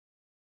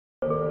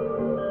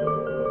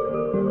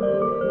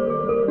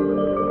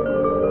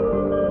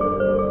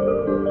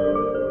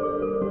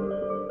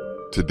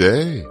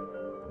Today,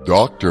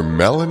 Dr.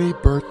 Melanie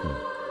Burton,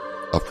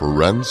 a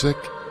forensic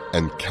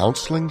and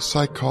counseling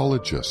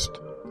psychologist,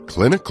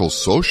 clinical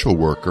social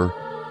worker,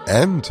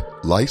 and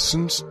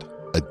licensed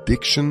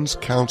addictions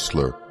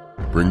counselor,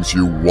 brings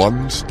you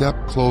one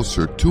step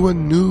closer to a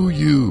new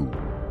you,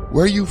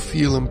 where you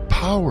feel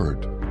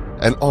empowered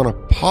and on a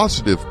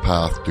positive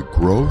path to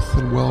growth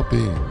and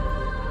well-being.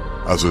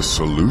 As a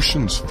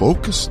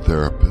solutions-focused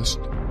therapist,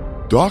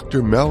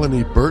 Dr.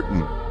 Melanie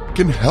Burton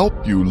can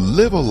help you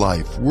live a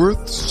life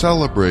worth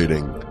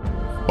celebrating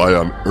by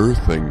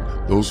unearthing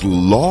those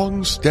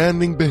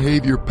long-standing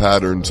behavior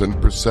patterns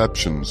and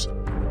perceptions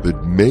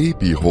that may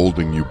be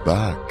holding you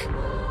back.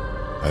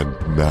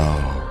 And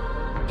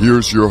now,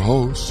 here's your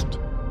host,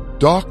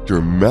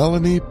 Dr.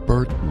 Melanie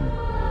Burton.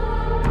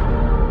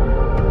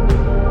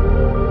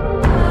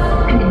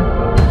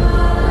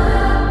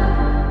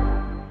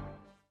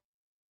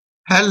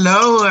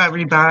 Hello,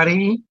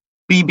 everybody,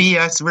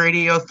 BBS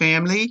Radio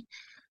family.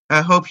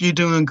 I hope you're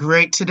doing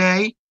great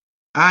today.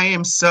 I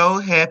am so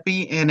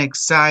happy and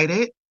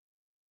excited.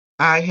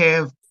 I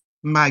have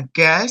my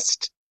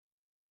guest,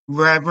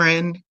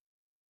 Reverend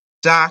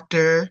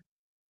Dr.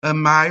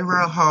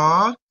 Amirah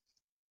Hall.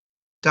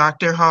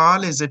 Dr.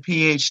 Hall is a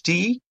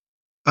PhD,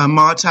 a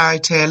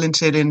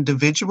multi-talented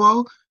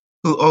individual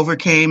who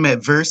overcame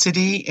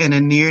adversity and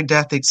a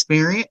near-death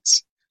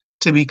experience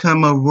to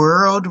become a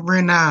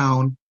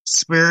world-renowned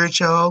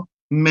spiritual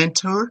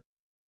mentor,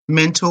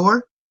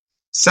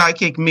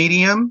 psychic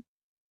medium,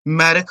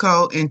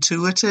 medical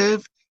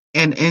intuitive,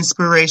 and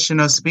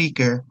inspirational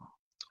speaker.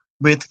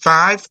 With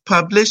 5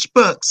 published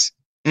books,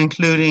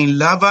 including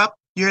Love Up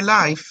Your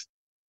Life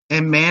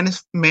and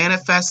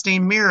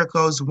Manifesting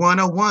Miracles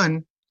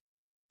 101,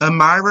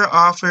 Amirah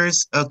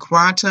offers a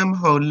quantum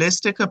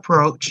holistic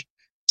approach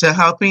to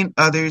helping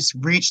others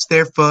reach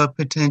their full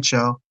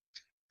potential.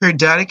 Her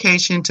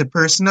dedication to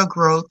personal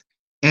growth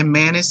and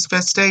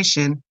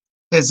manifestation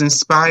has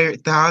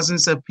inspired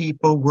thousands of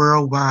people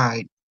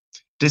worldwide.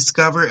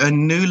 Discover a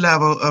new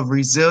level of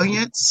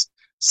resilience,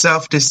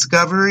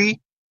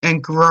 self-discovery,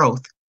 and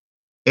growth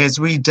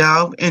as we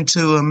delve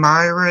into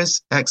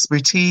Amirah's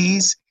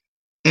expertise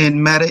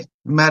in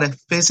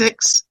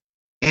metaphysics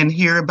and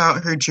hear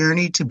about her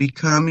journey to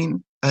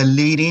becoming a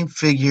leading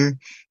figure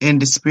in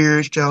the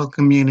spiritual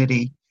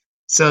community.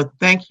 So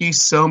thank you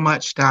so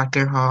much,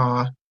 Dr.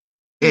 Hall.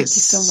 It's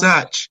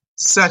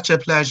such a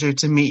pleasure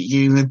to meet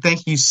you, and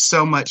thank you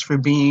so much for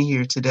being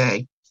here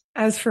today.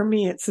 As for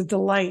me, it's a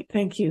delight.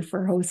 Thank you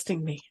for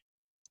hosting me.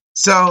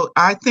 So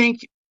I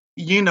think,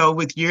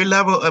 with your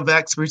level of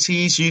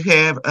expertise, you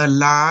have a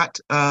lot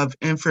of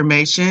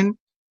information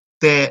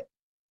that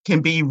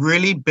can be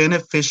really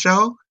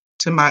beneficial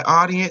to my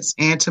audience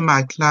and to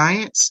my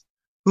clients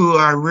who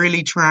are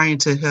really trying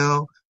to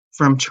heal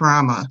from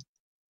trauma.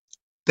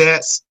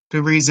 That's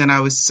the reason I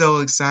was so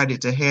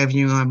excited to have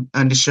you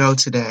on the show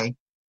today.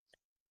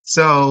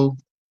 So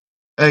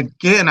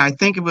again, I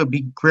think it would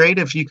be great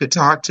if you could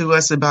talk to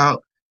us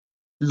about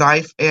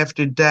life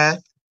after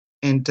death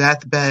and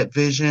deathbed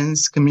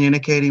visions,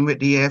 communicating with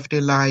the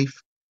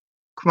afterlife,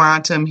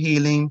 quantum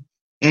healing,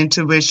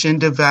 intuition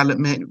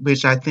development,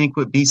 which I think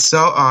would be so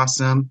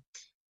awesome.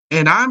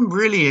 And I'm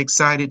really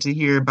excited to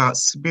hear about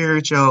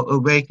spiritual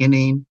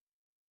awakening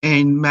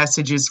and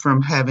messages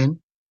from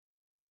heaven.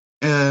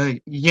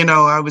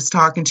 I was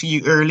talking to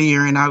you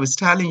earlier and I was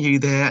telling you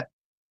that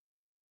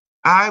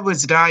I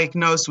was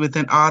diagnosed with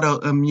an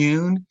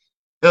autoimmune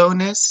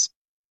illness.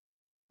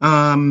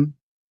 And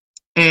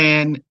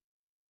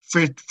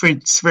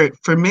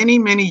for many,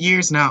 many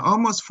years now,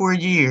 almost 4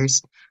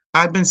 years,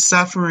 I've been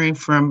suffering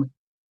from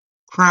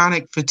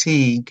chronic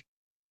fatigue.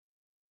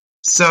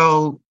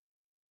 So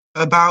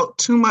about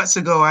 2 months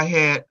ago, I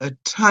had a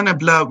ton of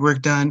blood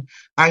work done.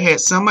 I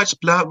had so much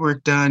blood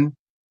work done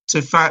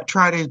to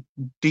try to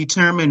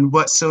determine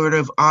what sort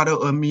of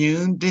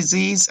autoimmune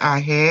disease I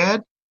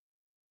had,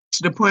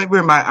 to the point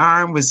where my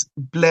arm was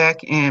black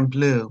and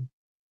blue.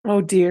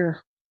 Oh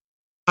dear.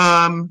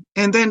 And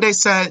then they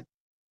said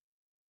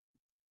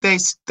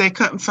they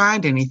couldn't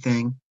find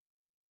anything.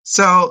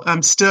 So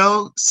I'm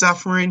still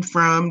suffering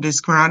from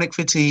this chronic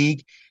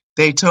fatigue.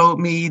 They told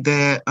me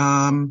that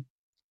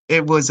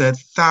it was a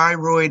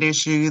thyroid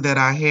issue that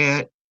I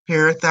had,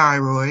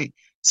 parathyroid.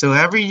 So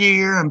every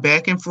year I'm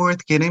back and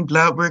forth getting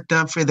blood work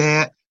done for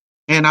that.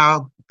 And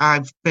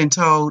I've been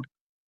told,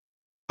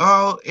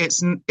 oh,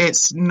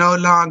 it's no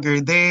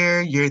longer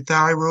there. Your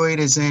thyroid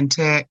is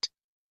intact.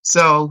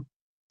 So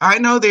I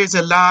know there's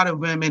a lot of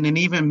women and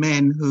even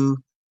men who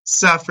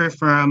suffer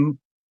from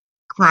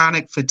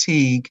chronic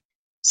fatigue.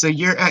 So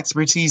your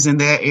expertise in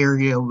that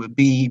area would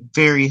be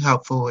very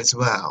helpful as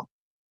well.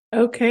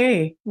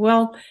 Okay.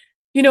 Well,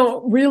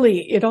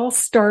 really, it all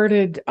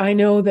started, I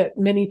know that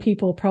many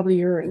people, probably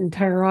your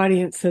entire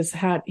audience, has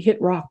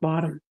hit rock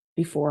bottom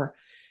before.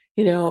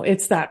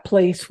 It's that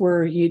place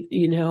where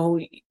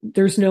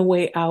there's no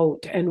way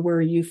out and where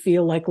you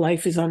feel like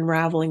life is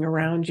unraveling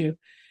around you.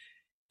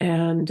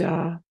 And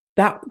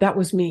that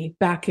was me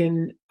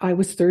I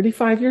was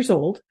 35 years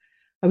old.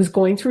 I was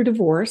going through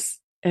divorce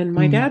and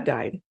my dad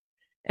died.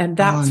 And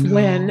that's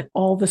when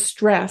all the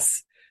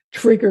stress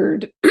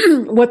triggered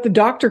what the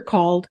doctor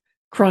called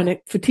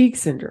chronic fatigue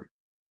syndrome.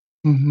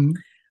 Mm-hmm.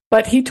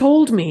 But he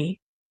told me,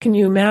 can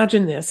you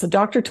imagine this? The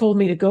doctor told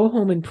me to go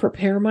home and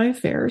prepare my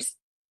affairs,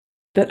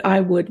 that I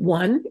would,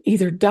 one,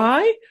 either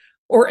die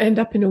or end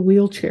up in a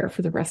wheelchair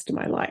for the rest of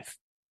my life.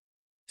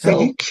 So,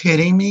 are you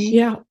kidding me?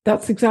 Yeah,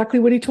 that's exactly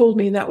what he told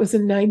me. And that was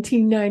in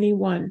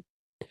 1991.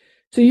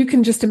 So you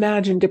can just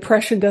imagine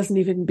depression doesn't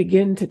even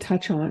begin to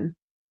touch on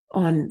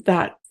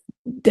that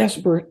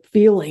desperate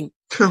feeling.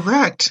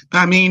 Correct.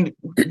 I mean,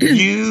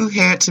 you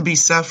had to be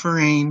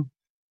suffering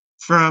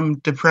from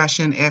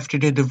depression after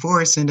the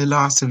divorce and the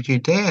loss of your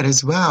dad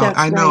as well. That's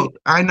right.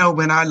 I know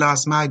when I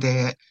lost my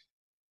dad,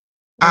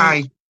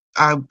 right.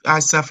 I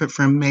suffered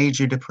from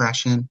major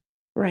depression.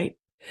 Right.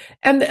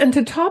 And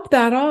to top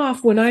that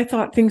off, when I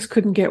thought things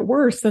couldn't get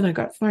worse, then I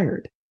got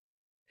fired.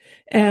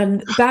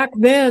 And back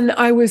then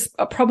I was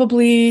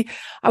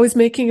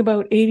making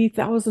about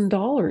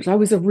 $80,000. I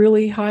was a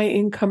really high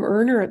income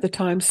earner at the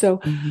time.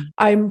 So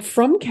I'm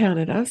from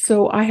Canada.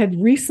 So I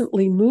had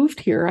recently moved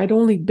here. I'd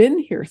only been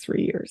here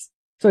 3 years.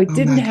 So I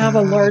didn't have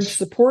a large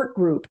support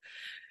group.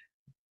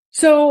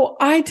 So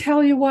I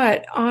tell you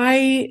what,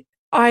 I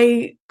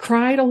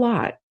cried a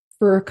lot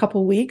for a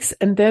couple of weeks.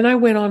 And then I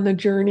went on the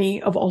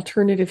journey of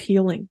alternative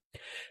healing.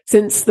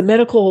 Since the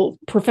medical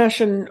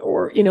profession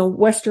or,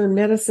 Western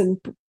medicine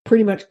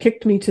pretty much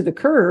kicked me to the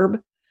curb,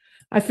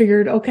 I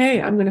figured,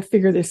 okay, I'm going to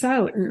figure this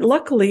out. And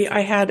luckily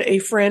I had a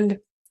friend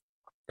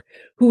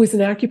who was an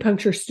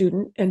acupuncture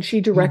student, and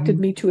she directed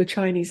me to a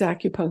Chinese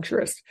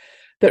acupuncturist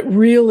that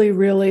really,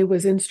 really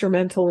was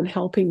instrumental in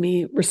helping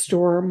me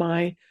restore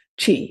my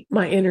chi,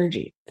 my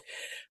energy.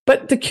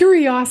 But the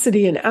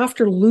curiosity, and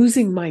after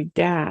losing my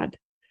dad,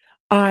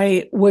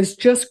 I was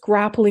just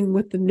grappling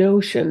with the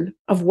notion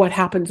of what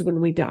happens when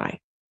we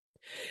die.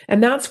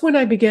 And that's when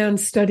I began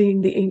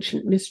studying the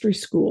ancient mystery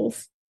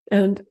schools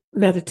and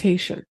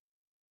meditation,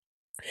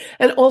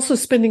 and also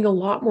spending a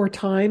lot more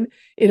time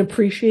in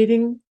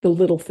appreciating the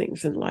little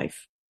things in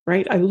life,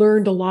 right? I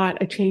learned a lot.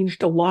 I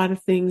changed a lot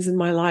of things in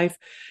my life,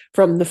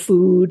 from the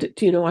food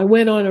to, I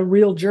went on a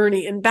real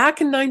journey. And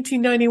back in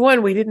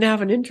 1991, we didn't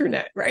have an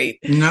internet, right?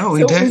 No,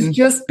 we didn't. It was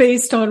just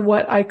based on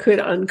what I could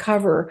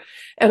uncover.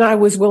 And I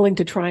was willing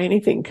to try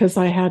anything because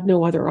I had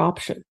no other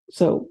option.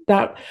 So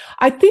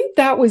I think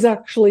that was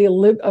actually a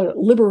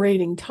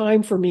liberating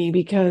time for me,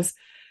 because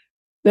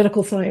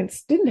medical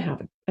science didn't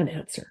have an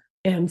answer.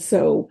 And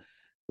so,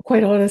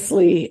 quite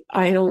honestly,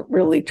 I don't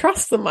really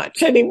trust them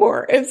much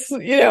anymore. It's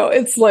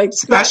like,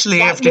 especially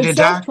that after the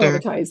doctor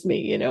traumatized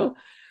me,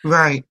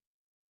 Right.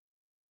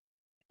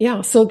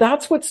 Yeah. So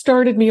that's what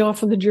started me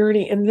off on the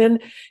journey. And then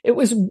it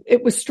was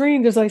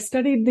strange, as I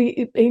studied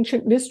the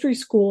ancient mystery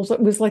schools.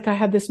 It was like I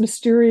had this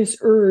mysterious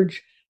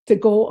urge to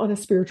go on a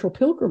spiritual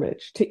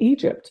pilgrimage to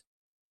Egypt.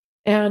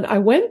 And I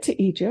went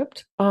to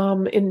Egypt in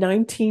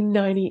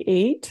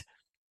 1998.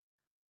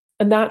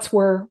 And that's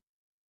where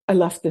I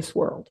left this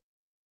world.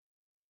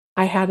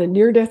 I had a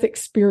near-death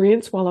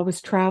experience while I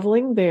was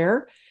traveling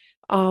there,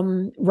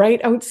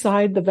 right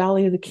outside the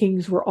Valley of the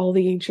Kings, where all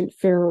the ancient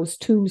pharaohs'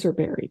 tombs are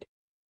buried.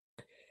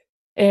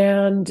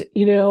 And,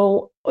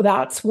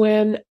 that's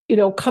when,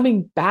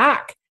 coming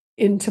back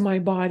into my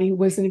body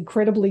was an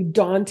incredibly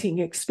daunting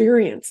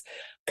experience,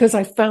 because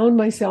I found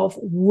myself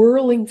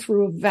whirling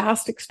through a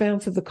vast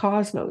expanse of the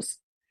cosmos,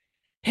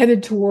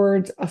 headed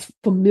towards a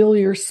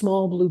familiar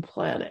small blue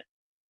planet.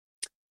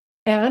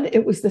 And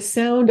it was the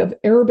sound of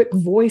Arabic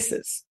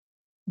voices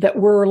that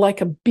were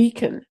like a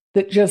beacon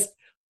that just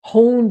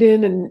honed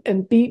in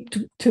and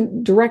beeped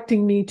to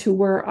directing me to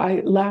where I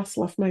last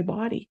left my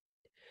body.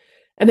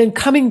 And then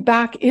coming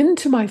back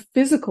into my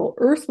physical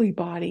earthly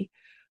body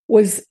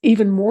was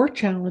even more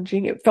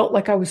challenging. It felt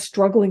like I was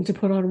struggling to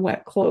put on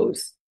wet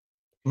clothes.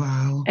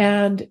 Wow.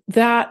 And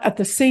that at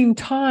the same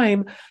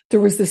time, there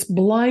was this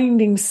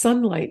blinding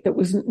sunlight that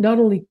was not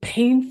only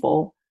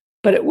painful,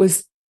 but it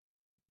was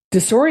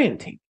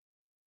disorienting.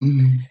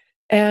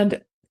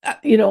 And,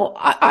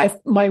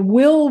 my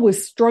will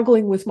was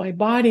struggling with my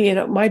body,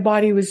 and my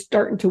body was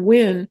starting to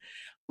win.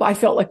 I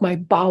felt like my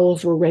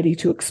bowels were ready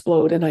to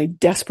explode, and I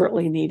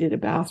desperately needed a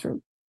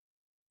bathroom.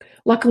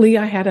 Luckily,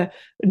 I had a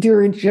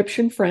dear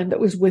Egyptian friend that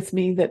was with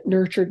me, that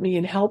nurtured me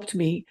and helped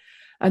me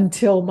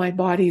until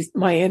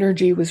my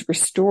energy was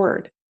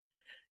restored.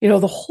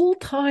 The whole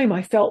time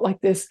I felt like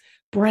this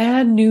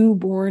brand new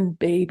born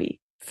baby,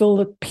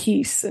 full of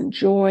peace and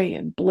joy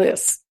and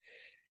bliss.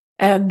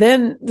 And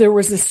then there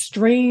was this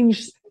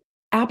strange,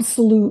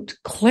 absolute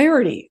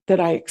clarity that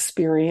I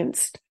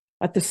experienced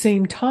at the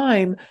same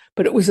time,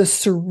 but it was a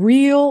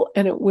surreal,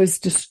 and it was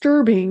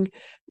disturbing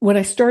when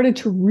I started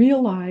to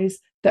realize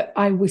that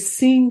I was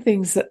seeing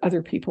things that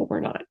other people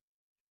were not,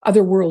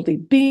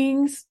 otherworldly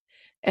beings,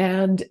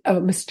 and a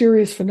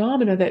mysterious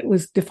phenomena that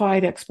was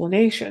defied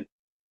explanation.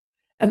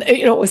 And,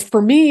 it was,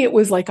 for me, it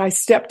was like I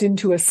stepped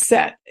into a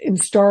set in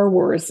Star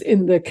Wars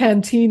in the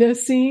cantina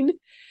scene.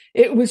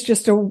 It was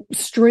just a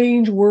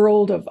strange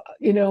world of,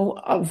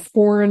 of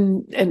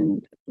foreign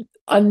and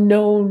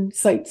unknown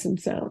sights and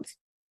sounds.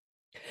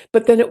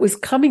 But then it was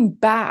coming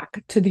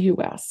back to the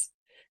US,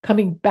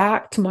 coming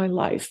back to my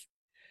life,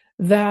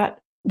 that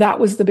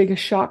was the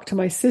biggest shock to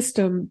my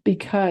system,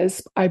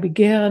 because I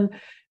began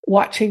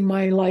watching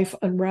my life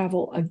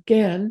unravel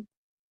again.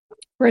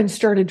 Friends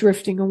started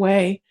drifting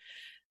away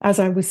as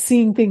I was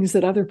seeing things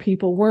that other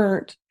people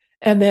weren't.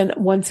 And then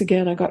once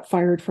again, I got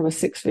fired from a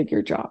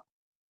 6-figure job.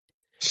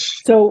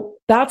 So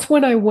that's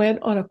when I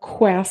went on a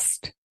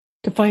quest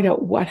to find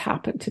out what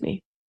happened to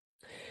me.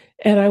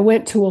 And I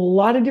went to a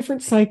lot of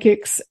different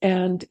psychics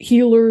and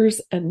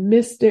healers and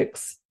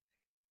mystics.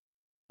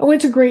 I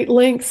went to great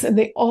lengths, and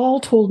they all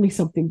told me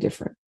something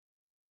different.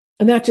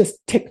 And that just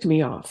ticked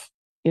me off,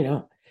 you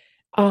know.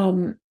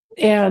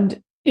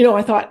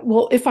 I thought,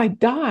 well, if I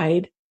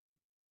died,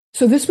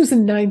 so this was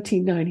in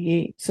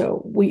 1998.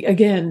 So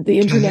the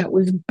internet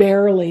was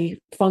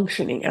barely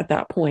functioning at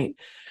that point.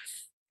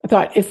 I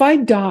thought, if I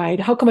died,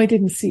 how come I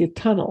didn't see a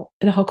tunnel?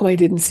 And how come I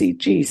didn't see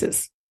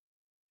Jesus?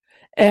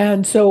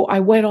 And so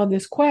I went on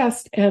this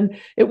quest, and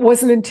it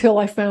wasn't until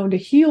I found a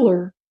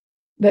healer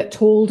that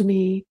told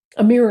me,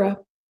 Amirah,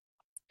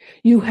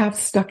 you have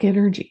stuck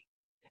energy.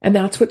 And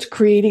that's what's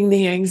creating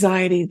the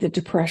anxiety, the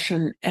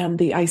depression, and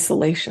the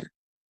isolation.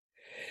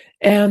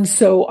 And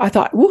so I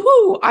thought,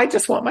 woohoo, I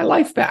just want my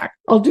life back.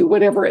 I'll do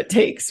whatever it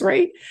takes,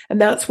 right? And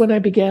that's when I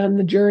began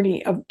the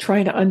journey of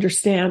trying to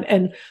understand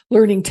and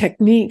learning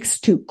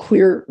techniques to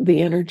clear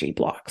the energy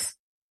blocks.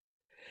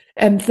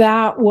 And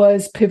that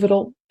was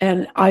pivotal.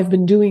 And I've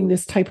been doing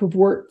this type of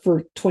work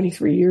for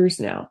 23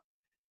 years now,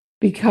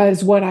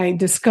 because what I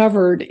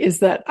discovered is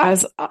that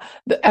as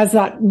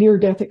that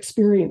near-death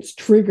experience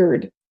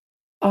triggered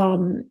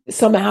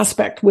some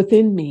aspect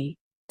within me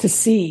to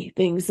see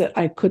things that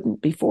I couldn't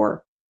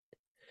before.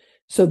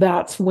 So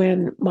that's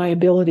when my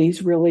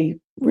abilities really,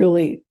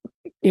 really,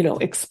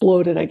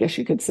 exploded, I guess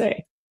you could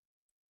say.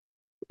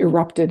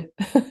 Erupted.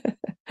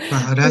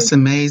 Wow, that's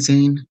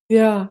amazing.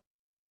 Yeah.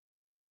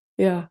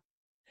 Yeah.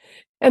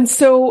 And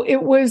so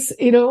it was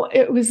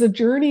a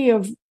journey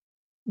of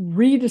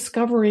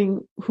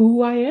rediscovering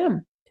who I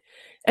am.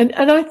 And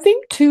I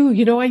think too,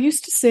 I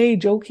used to say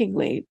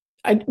jokingly,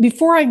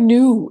 before I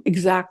knew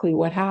exactly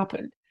what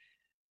happened,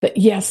 that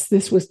yes,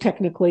 this was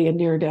technically a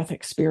near-death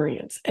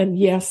experience. And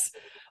yes,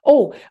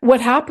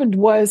 what happened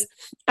was,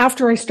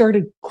 after I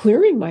started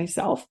clearing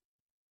myself,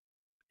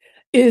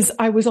 is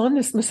I was on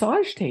this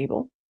massage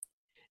table,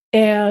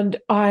 and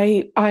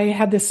I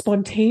had this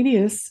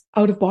spontaneous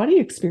out-of-body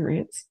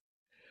experience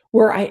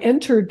where I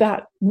entered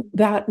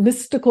that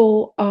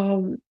mystical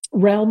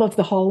realm of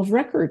the Hall of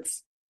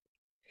Records.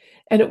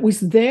 And it was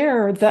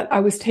there that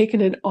I was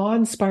taken an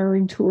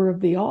awe-inspiring tour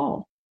of the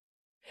all.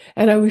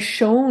 And I was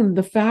shown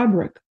the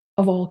fabric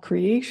of all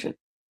creation,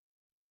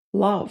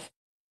 love.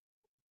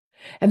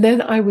 And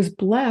then I was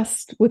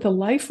blessed with a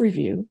life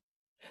review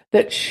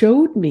that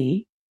showed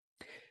me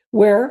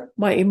where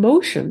my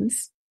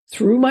emotions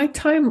through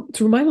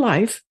my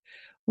life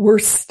were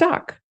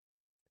stuck,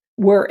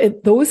 where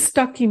those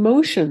stuck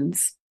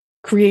emotions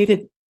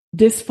created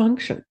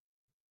dysfunction,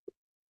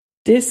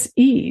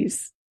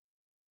 dis-ease,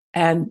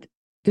 and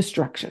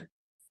destruction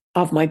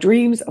of my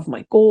dreams, of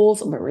my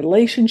goals, of my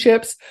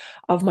relationships,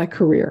 of my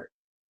career.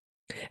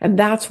 And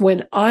that's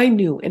when I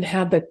knew and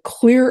had the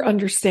clear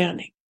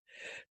understanding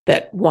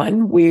that,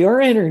 one, we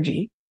are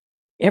energy.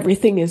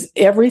 Everything is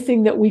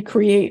everything that we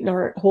create in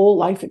our whole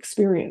life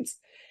experience.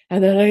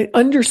 And then I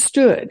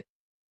understood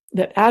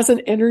that as an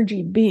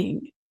energy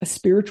being, a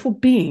spiritual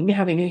being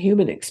having a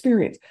human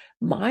experience,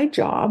 my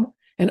job,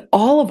 and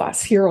all of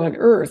us here on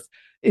earth,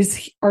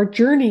 our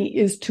journey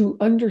is to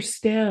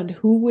understand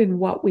who and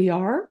what we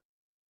are,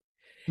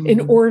 mm-hmm.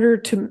 in order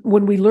to,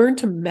 when we learn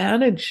to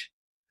manage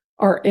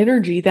our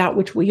energy, that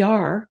which we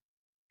are,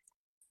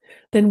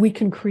 then we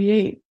can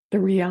create the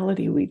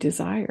reality we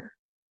desire.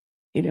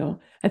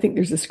 I think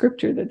there's a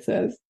scripture that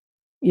says,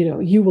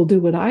 you will do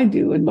what I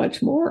do and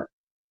much more,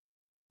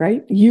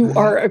 right? You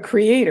are a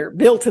creator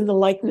built in the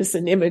likeness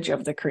and image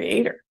of the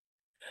creator.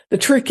 The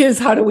trick is,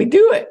 how do we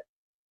do it?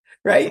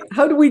 Right?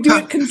 How do we do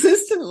it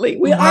consistently?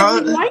 I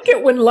like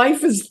it when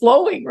life is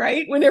flowing,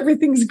 right? When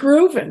everything's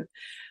grooving.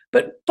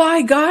 But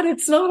by God,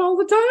 it's not all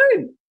the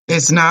time.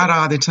 It's not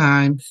all the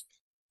time.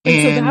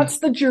 And so that's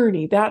the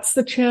journey. That's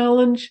the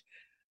challenge.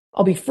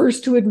 I'll be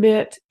first to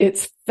admit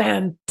it's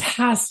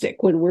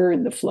fantastic when we're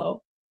in the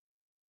flow.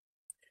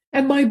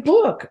 And my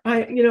book,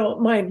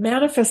 my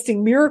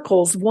Manifesting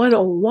Miracles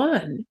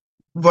 101.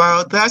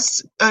 Well,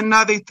 that's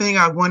another thing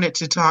I wanted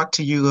to talk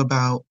to you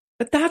about.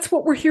 But that's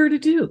what we're here to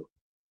do.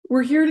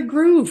 We're here to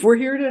groove. We're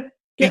here to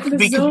get in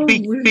the zone.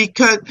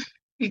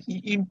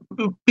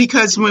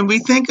 Because when we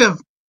think of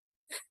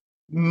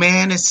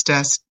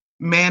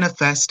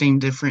manifesting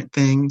different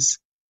things,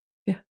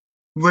 yeah,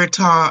 we're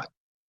taught,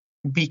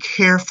 be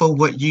careful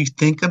what you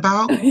think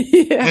about,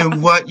 yeah,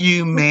 and what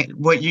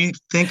you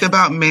think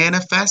about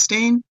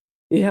manifesting,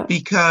 yeah,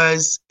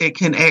 because it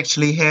can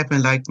actually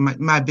happen. Like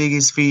my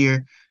biggest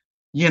fear,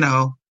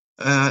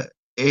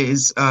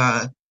 is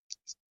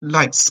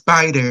like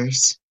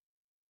spiders.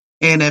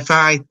 And if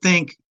I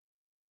think,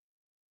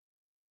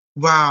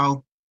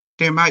 wow,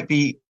 there might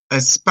be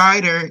a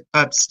spider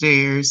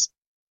upstairs,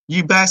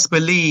 you best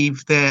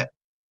believe that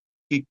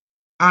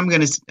I'm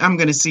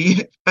gonna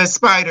see a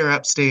spider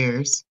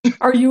upstairs.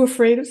 Are you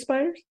afraid of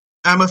spiders?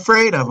 I'm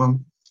afraid of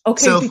them.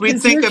 Okay, So if we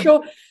because think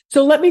of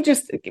so let me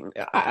just,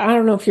 I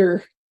don't know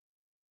if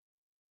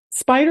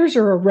spiders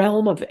are a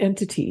realm of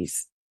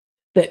entities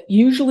that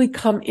usually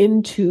come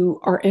into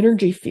our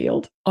energy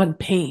field on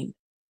pain.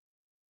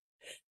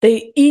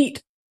 They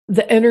eat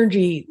the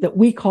energy that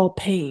we call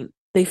pain.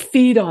 They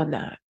feed on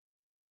that.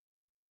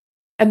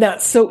 And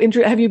that's so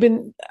interesting. Have you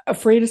been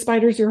afraid of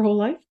spiders your whole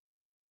life?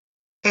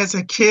 as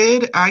a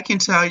kid, I can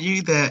tell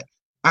you that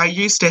I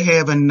used to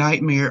have a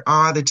nightmare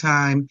all the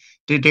time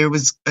that there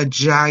was a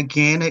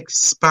gigantic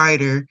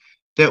spider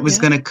that was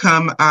Yeah. going to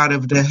come out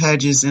of the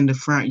hedges in the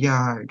front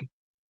yard.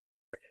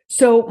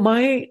 So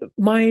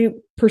my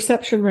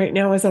perception right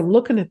now as I'm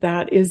looking at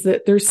that is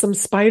that there's some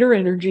spider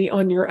energy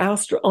on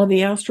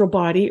the astral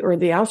body or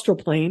the astral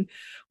plane,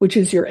 which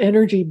is your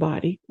energy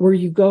body, where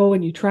you go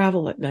and you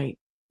travel at night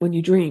when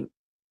you dream.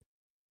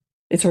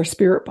 It's our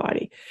spirit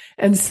body.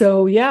 And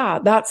so, yeah,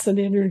 that's an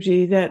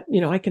energy that,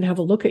 I can have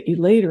a look at you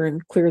later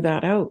and clear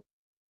that out.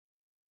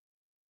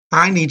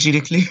 I need you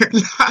to clear a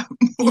lot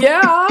more.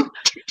 Yeah.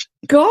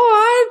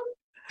 God,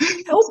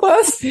 help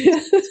us.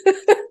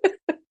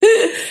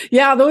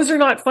 Yeah, those are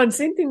not fun.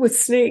 Same thing with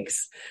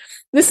snakes.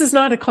 This is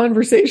not a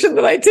conversation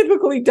that I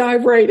typically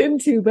dive right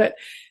into, but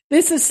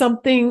this is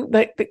something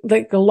that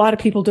a lot of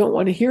people don't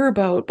want to hear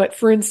about. But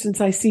for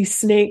instance, I see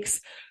snakes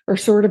are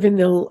sort of in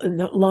the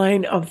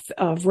line of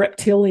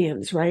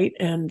reptilians, right?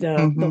 And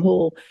the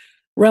whole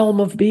realm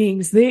of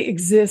beings, they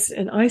exist.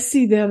 And I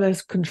see them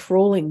as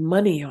controlling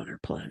money on our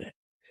planet.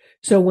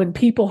 So when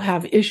people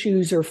have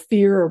issues or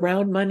fear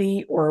around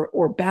money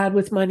or bad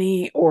with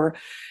money, or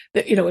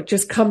that, it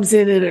just comes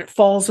in and it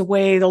falls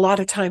away. A lot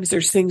of times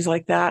there's things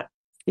like that.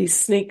 These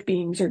snake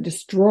beings are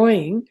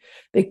destroying.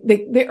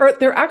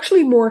 They're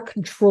actually more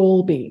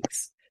control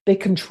beings. They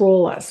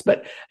control us.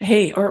 But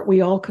hey, aren't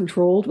we all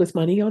controlled with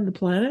money on the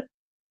planet?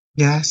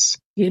 Yes.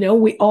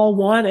 We all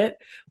want it.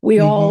 We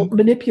all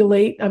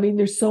manipulate. I mean,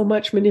 there's so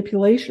much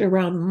manipulation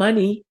around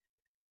money,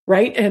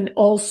 right? And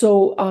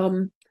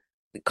also,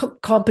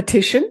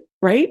 competition,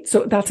 right?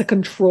 So that's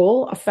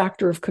a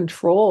factor of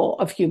control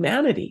of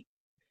humanity.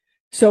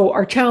 So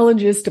our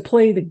challenge is to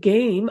play the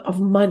game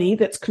of money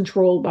that's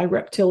controlled by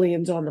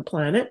reptilians on the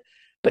planet,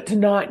 but to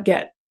not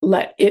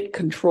let it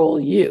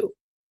control you.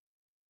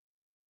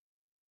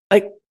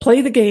 Like, play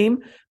the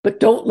game,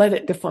 but don't let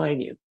it define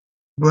you.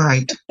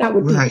 Right. That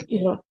would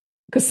be,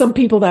 because some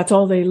people, that's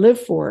all they live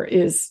for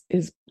is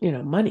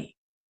money.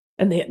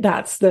 And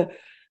that's the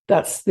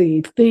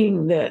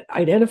thing that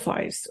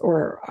identifies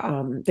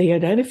or they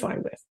identify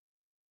with.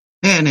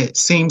 And it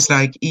seems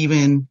like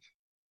even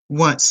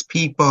once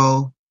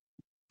people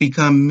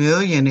become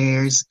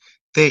millionaires,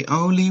 they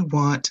only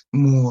want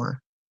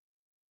more.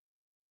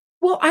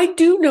 Well, I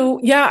do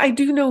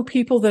know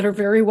people that are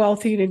very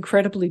wealthy and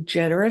incredibly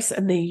generous,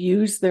 and they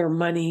use their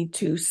money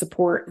to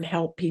support and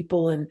help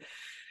people and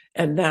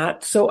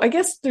that. So I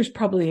guess there's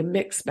probably a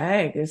mixed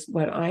bag is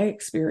what I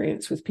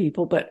experience with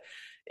people. But,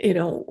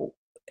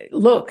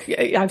 look,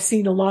 I've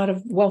seen a lot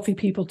of wealthy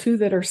people too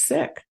that are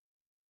sick,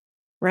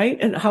 right?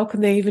 And how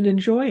can they even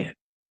enjoy it?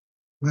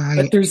 Right.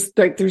 But there's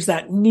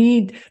that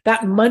need,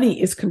 that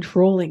money is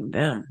controlling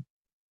them.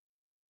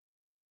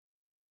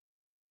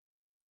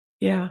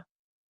 Yeah.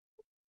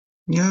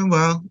 Yeah,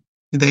 well,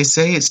 they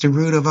say it's the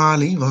root of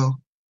all evil.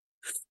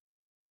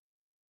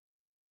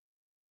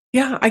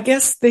 Yeah, I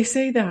guess they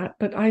say that,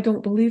 but I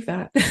don't believe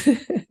that.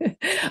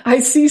 I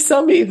see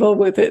some evil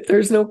with it.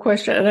 There's no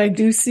question. And I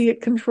do see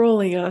it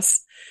controlling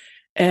us.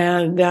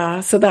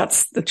 And so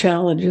that's the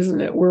challenge, isn't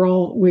it?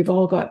 We've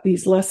all got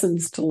these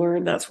lessons to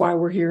learn. That's why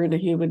we're here in a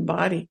human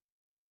body.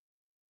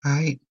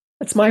 Right.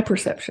 That's my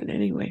perception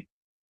anyway.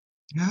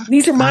 Yeah,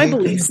 these are my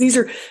beliefs. These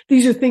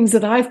are things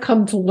that I've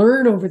come to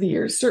learn over the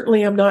years.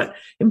 Certainly I'm not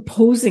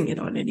imposing it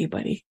on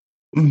anybody.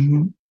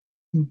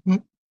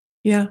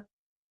 Yeah.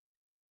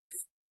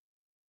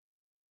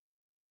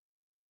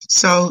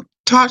 So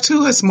talk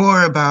to us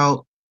more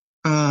about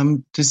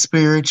the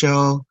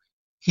spiritual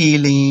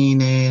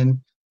healing and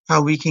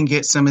how we can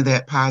get some of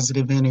that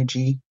positive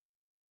energy.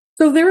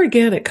 So there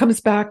again, it comes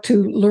back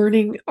to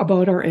learning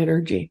about our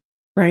energy,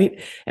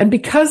 right? And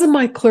because of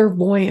my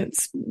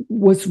clairvoyance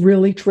was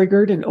really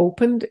triggered and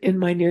opened in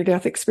my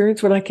near-death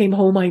experience, when I came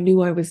home, I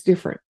knew I was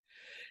different,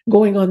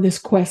 going on this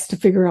quest to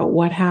figure out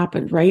what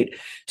happened, right?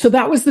 So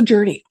that was the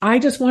journey. I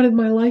just wanted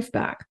my life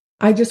back.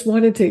 I just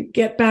wanted to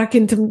get back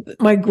into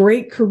my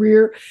great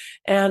career,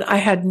 and I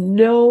had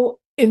no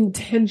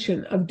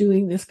intention of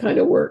doing this kind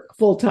of work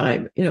full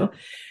time,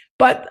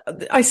 But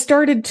I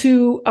started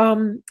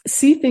to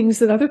see things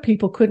that other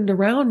people couldn't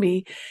around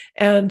me.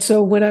 And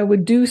so when I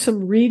would do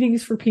some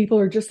readings for people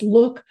or just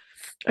look,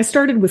 I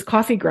started with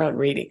coffee ground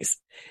readings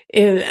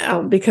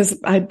because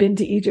I'd been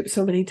to Egypt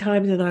so many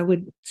times, and I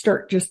would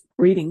start just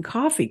reading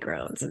coffee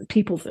grounds, and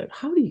people said,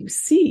 how do you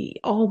see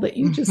all that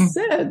you just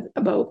said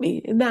about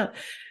me in that?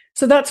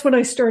 So that's when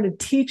I started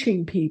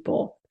teaching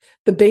people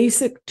the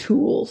basic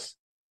tools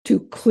to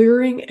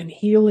clearing and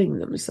healing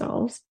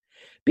themselves.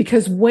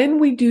 Because when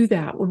we do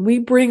that, when we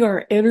bring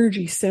our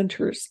energy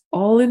centers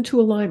all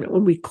into alignment,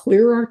 when we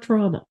clear our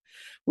trauma,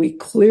 we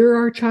clear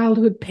our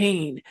childhood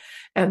pain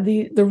and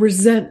the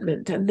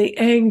resentment and the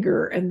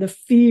anger and the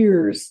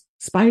fears,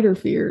 spider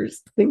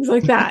fears, things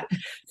like that.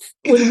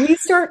 When we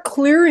start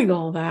clearing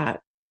all that,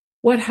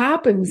 what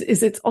happens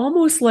is it's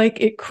almost like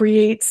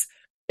it's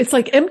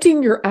like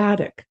emptying your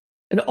attic.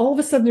 And all of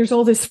a sudden there's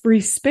all this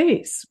free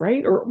space,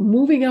 right? Or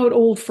moving out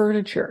old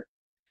furniture.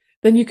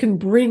 Then you can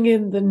bring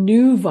in the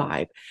new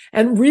vibe.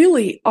 And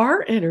really,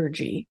 our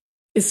energy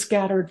is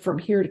scattered from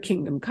here to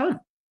kingdom come.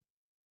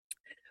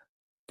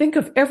 Think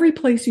of every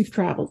place you've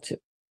traveled to.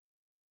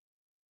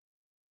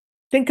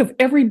 Think of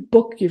every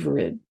book you've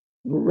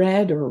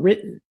read or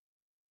written.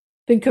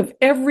 Think of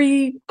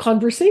every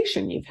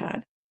conversation you've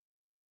had.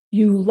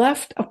 You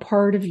left a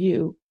part of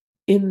you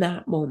in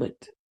that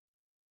moment.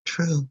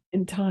 True.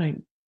 In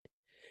time.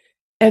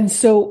 And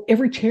so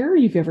every chair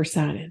you've ever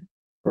sat in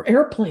or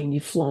airplane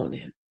you've flown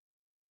in.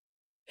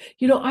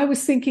 You know, I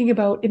was thinking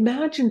about,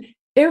 imagine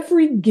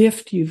every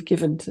gift you've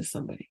given to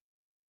somebody,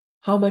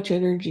 how much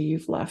energy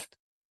you've left.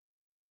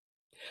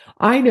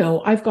 I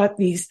know I've got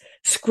these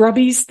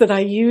scrubbies that I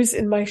use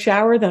in my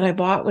shower that I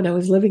bought when I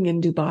was living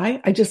in Dubai.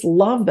 I just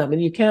love them,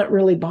 and you can't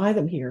really buy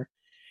them here.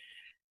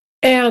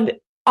 And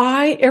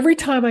every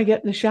time I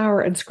get in the shower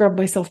and scrub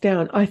myself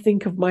down, I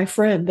think of my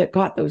friend that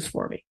got those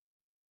for me.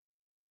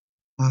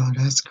 Oh,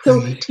 that's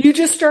great. So you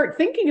just start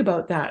thinking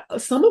about that.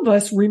 Some of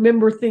us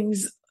remember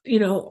things, you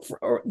know,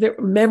 or their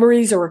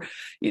memories, or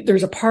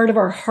there's a part of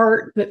our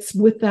heart that's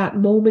with that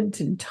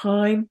moment in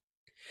time.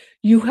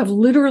 You have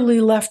literally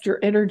left your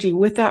energy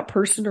with that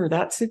person or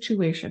that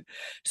situation.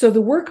 So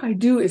the work I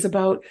do is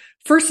about,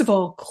 first of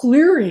all,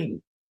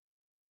 clearing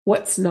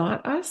what's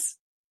not us,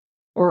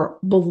 or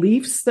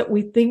beliefs that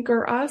we think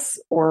are us,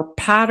 or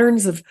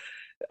patterns of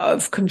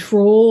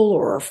control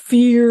or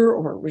fear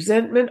or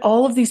resentment,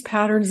 all of these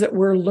patterns that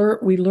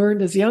we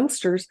learned as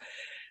youngsters,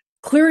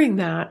 clearing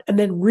that and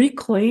then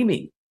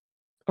reclaiming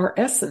our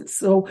essence.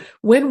 So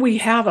when we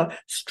have a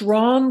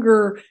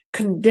stronger,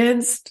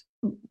 condensed,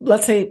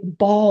 let's say,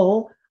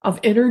 ball of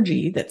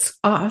energy that's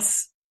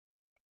us,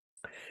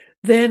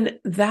 then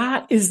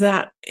that is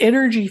that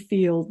energy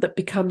field that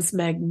becomes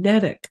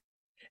magnetic.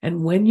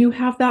 And when you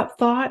have that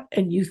thought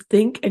and you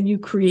think and you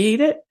create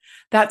it,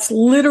 that's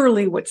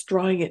literally what's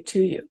drawing it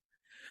to you.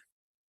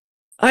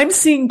 I'm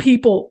seeing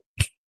people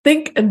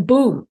think and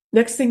boom,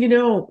 next thing you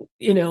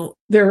know,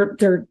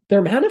 they're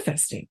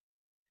manifesting.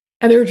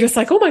 And they're just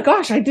like, oh my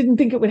gosh, I didn't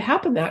think it would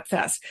happen that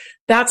fast.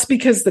 That's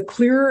because the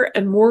clearer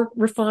and more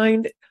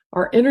refined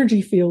our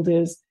energy field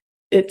is,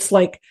 it's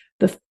like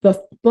the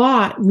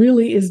thought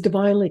really is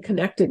divinely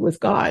connected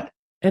with God,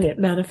 and it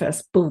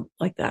manifests, boom,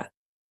 like that.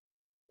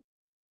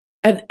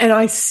 And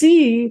I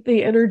see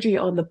the energy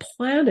on the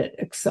planet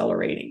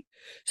accelerating.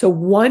 So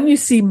one, you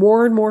see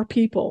more and more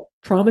people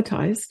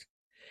traumatized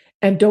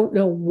and don't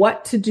know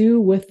what to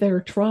do with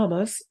their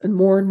traumas, and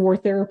more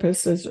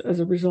therapists as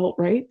a result,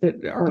 right,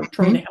 that are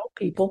trying to help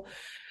people,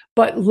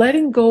 but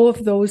letting go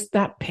of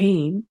that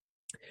pain,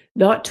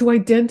 not to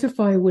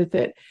identify with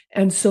it,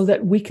 and so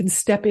that we can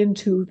step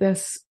into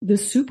this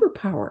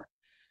superpower.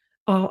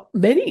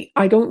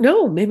 I don't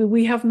know, maybe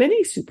we have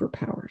many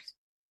superpowers,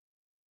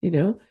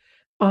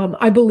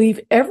 I believe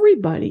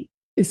everybody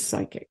is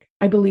psychic.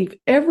 I believe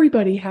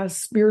everybody has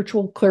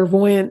spiritual,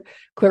 clairvoyant,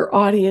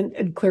 clairaudient,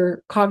 and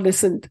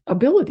claircognizant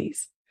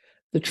abilities.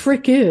 The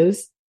trick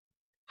is,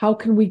 how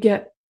can we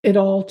get it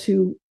all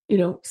to,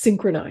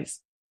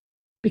 synchronize?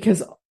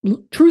 Because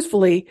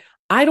truthfully,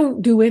 I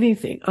don't do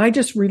anything. I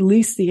just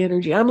release the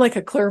energy. I'm like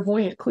a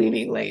clairvoyant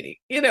cleaning lady,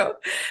 and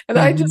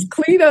I just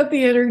clean out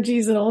the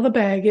energies and all the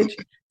baggage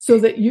so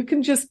that you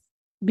can just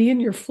be in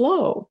your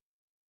flow.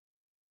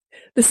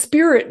 The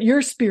spirit,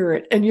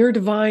 and your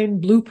divine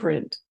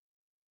blueprint,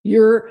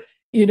 your,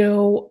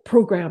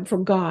 program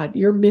from God,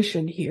 your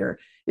mission here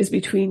is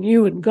between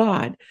you and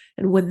God.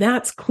 And when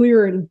that's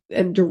clear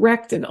and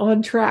direct and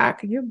on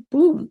track, you're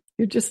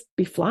just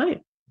be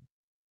flying.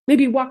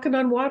 Maybe walking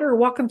on water or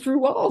walking through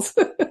walls.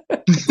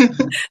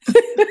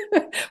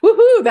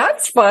 Woohoo,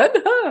 that's fun,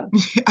 huh?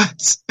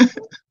 Yes.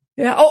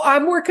 Yeah. Oh,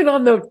 I'm working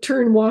on the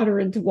turn water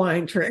into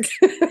wine trick.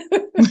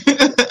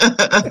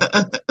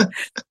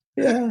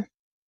 Yeah.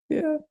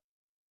 Yeah.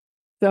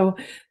 So,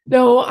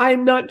 no,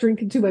 I'm not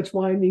drinking too much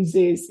wine these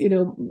days.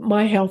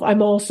 My health,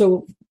 I'm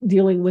also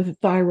dealing with a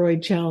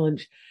thyroid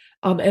challenge.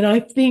 And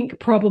I think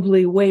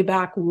probably way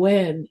back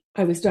when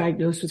I was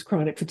diagnosed with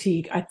chronic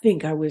fatigue, I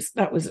think that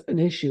was an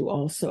issue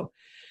also.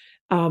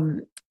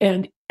 And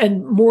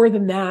more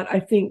than that, I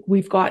think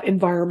we've got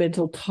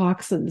environmental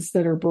toxins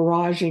that are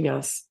barraging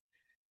us.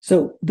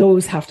 So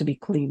those have to be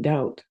cleaned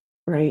out,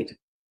 right?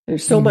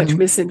 There's so much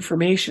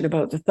misinformation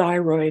about the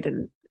thyroid,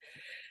 and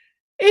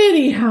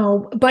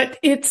anyhow, but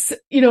it's,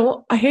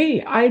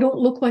 hey, I don't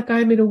look like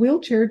I'm in a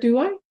wheelchair, do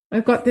I?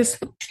 I've got this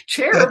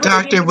chair. That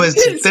doctor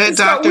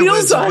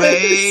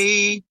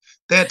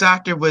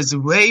was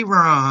way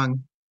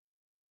wrong.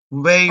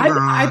 Way wrong.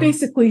 I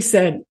basically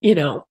said,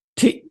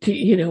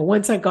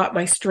 once I got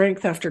my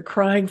strength after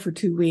crying for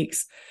 2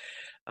 weeks,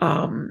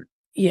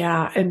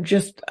 yeah. And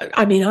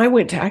I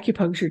went to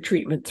acupuncture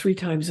treatment 3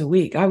 times a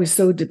week. I was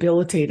so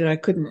debilitated. I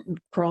couldn't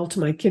crawl to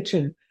my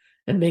kitchen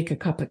and make a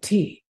cup of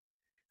tea.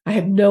 I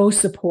had no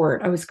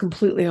support. I was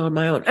completely on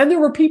my own. And there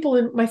were people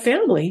in my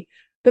family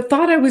that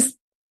thought I was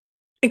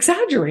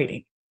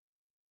exaggerating,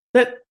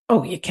 that,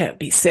 oh, you can't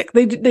be sick.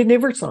 They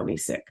never saw me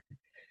sick.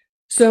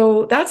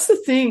 So that's the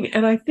thing.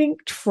 And I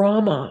think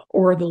trauma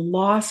or the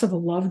loss of a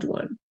loved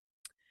one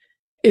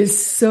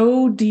is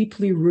so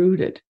deeply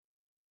rooted,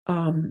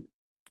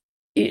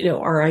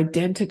 our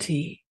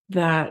identity,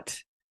 that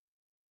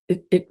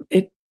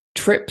it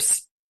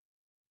trips,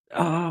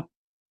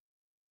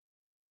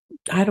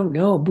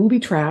 booby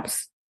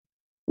traps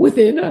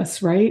within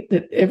us, right?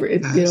 That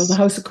the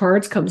house of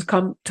cards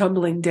come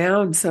tumbling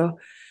down. So,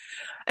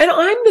 and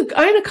I'm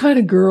the kind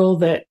of girl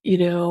that,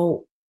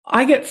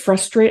 I get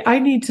frustrated. I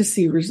need to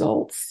see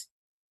results.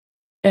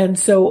 And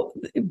so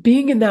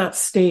being in that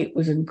state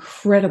was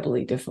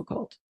incredibly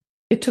difficult.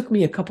 It took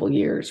me a couple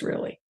years,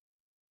 really.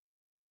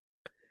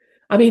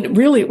 I mean,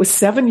 really, it was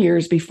 7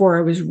 years before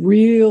I was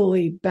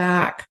really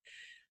back.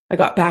 I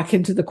got back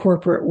into the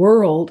corporate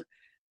world,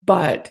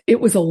 but it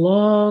was a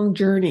long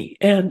journey.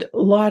 And a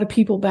lot of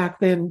people back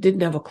then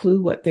didn't have a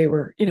clue what they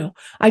were,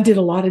 I did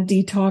a lot of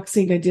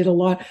detoxing.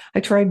 I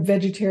tried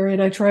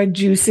vegetarian. I tried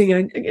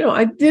juicing.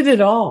 I did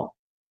it all.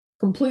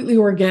 Completely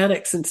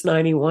organic since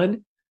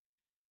 91.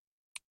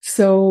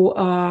 So,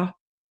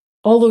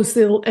 all those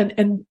little,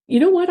 and you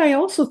know what? I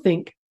also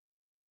think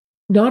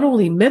not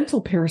only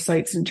mental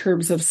parasites in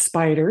terms of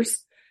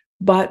spiders,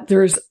 but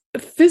there's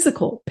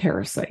physical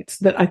parasites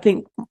that I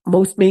think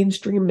most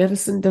mainstream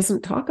medicine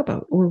doesn't talk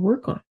about or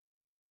work on.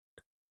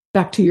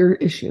 Back to your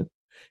issue.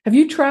 Have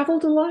you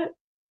traveled a lot?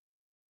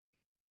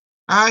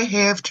 I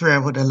have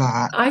traveled a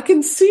lot. I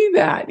can see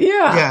that.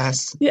 Yeah.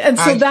 Yes. Yeah. And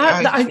so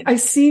I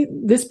see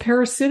this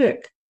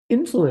parasitic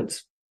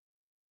influence.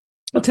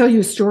 I'll tell you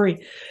a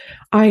story.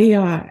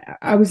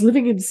 I was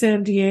living in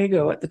San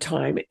Diego at the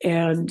time,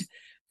 and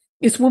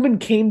this woman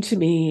came to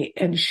me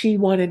and she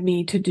wanted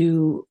me to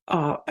do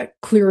a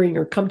clearing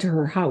or come to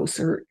her house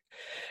or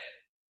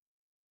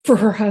for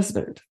her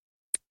husband.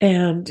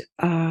 And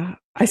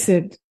I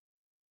said,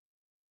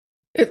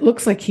 it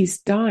looks like he's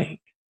dying.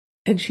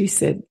 And she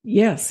said,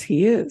 yes,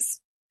 he is.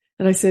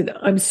 And I said,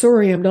 I'm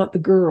sorry, I'm not the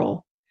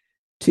girl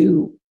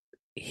to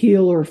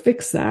heal or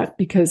fix that,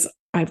 because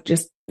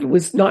it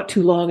was not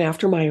too long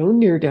after my own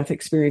near-death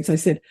experience. I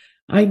said,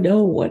 I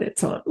know what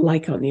it's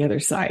like on the other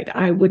side.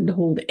 I wouldn't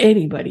hold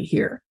anybody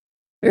here,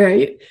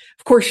 right?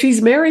 Of course,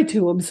 she's married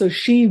to him, so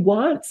she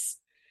wants,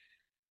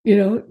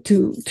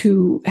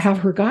 to have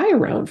her guy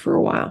around for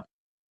a while.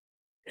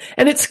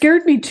 And it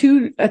scared me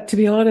too, to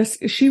be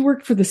honest. She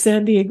worked for the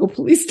San Diego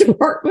Police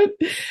Department,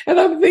 and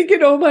I'm thinking,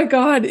 oh my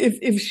God,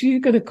 if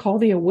she's going to call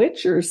me a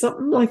witch or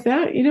something like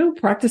that,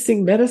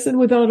 practicing medicine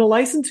without a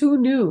license, who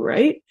knew,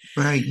 right?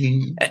 Right.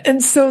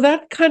 And so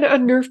that kind of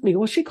unnerved me.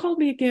 Well, she called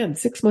me again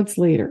 6 months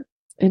later.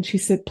 And she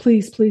said,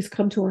 please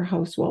come to our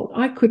house. Well,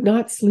 I could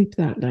not sleep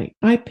that night.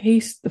 I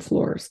paced the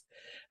floors.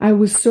 I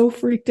was so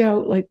freaked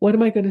out. Like, what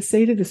am I going to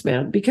say to this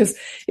man? Because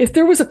if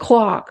there was a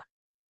clock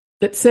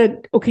that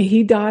said, okay,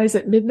 he dies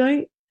at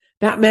midnight,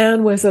 that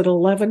man was at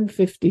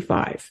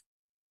 11:55.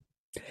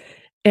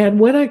 And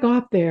when I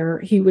got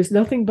there, he was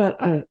nothing but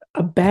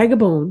a bag of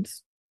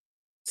bones,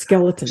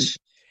 skeleton.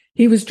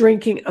 He was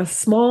drinking a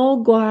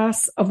small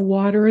glass of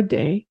water a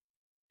day,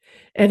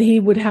 and he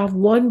would have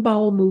one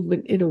bowel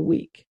movement in a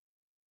week.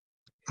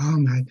 Oh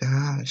my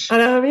gosh.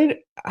 And I mean,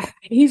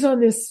 he's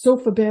on this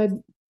sofa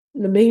bed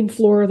in the main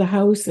floor of the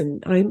house,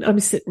 and I'm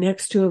sitting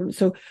next to him.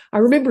 So I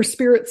remember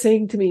Spirit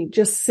saying to me,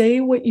 just say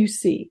what you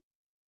see.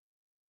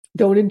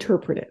 Don't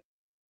interpret it.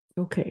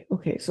 Okay.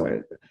 So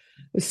I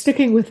was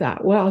sticking with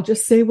that. Well, I'll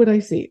just say what I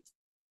see.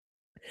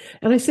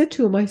 And I said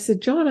to him, I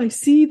said, John, I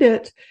see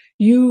that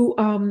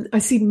I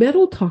see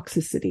metal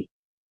toxicity.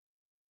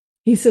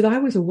 He said, I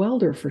was a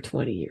welder for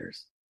 20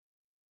 years.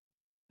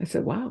 I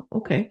said, wow,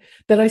 okay.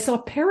 Then I saw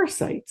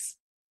parasites.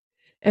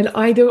 And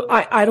I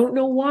don't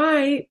know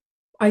why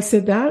I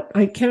said that.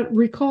 I can't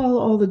recall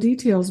all the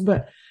details,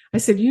 but I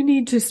said, you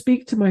need to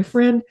speak to my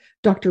friend,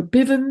 Dr.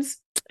 Bivens.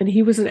 And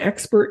he was an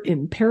expert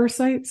in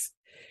parasites.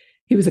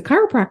 He was a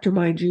chiropractor,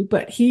 mind you,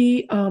 but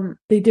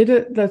they did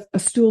a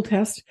stool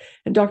test,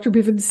 and Dr.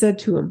 Bivens said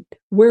to him,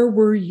 where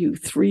were you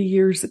 3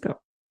 years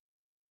ago?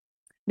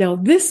 Now,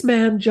 this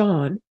man,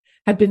 John,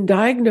 had been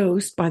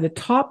diagnosed by the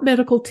top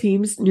medical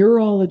teams,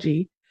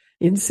 neurology,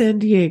 in San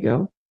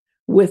Diego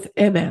with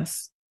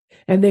MS,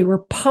 and they were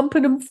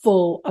pumping him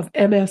full of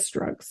MS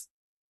drugs.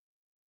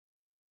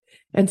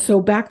 And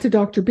so back to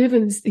Dr.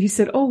 Bivens, he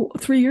said,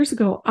 3 years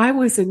ago, I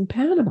was in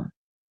Panama.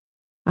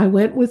 I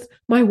went with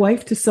my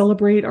wife to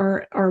celebrate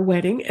our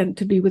wedding and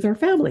to be with our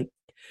family.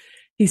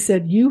 He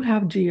said, you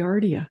have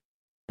Giardia.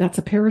 That's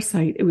a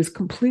parasite. It was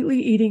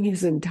completely eating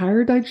his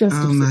entire digestive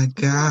system. Oh my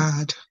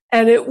God.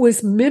 And it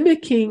was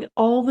mimicking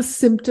all the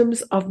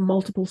symptoms of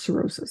multiple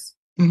sclerosis.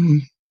 Mm-hmm.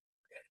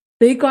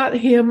 They got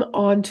him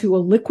onto a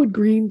liquid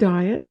green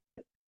diet.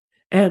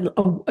 And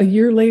a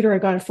year later, I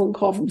got a phone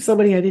call from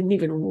somebody I didn't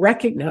even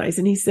recognize.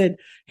 And he said,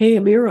 "Hey,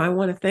 Amirah, I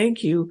want to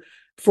thank you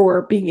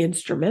for being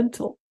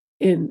instrumental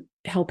in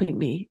helping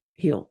me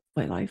heal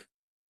my life."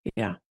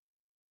 Yeah.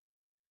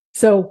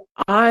 So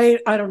I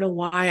don't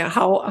know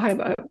how I'm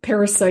a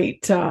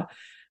parasite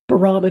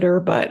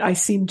barometer, but I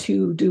seem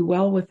to do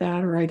well with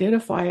that or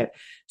identify it.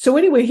 So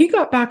anyway, he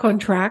got back on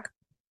track.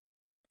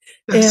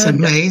 That's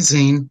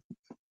amazing.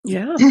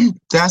 Yeah.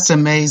 That's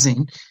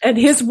amazing. And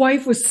his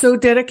wife was so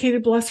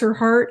dedicated, bless her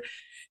heart.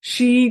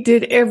 She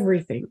did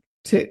everything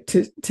to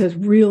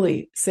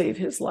really save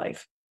his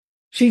life.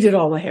 She did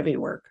all the heavy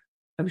work,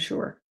 I'm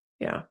sure.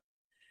 Yeah.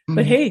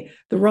 But hey,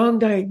 the wrong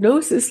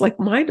diagnosis, like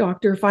my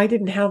doctor, if I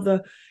didn't have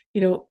the,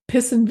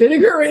 piss and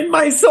vinegar in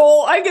my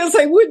soul, I guess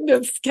I wouldn't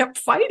have kept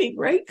fighting,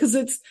 right? Because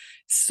it's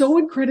so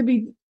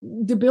incredibly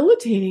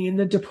debilitating, and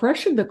the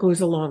depression that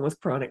goes along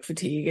with chronic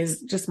fatigue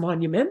is just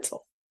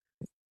monumental.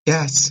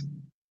 Yes.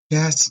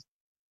 Yes.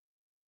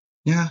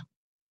 Yeah.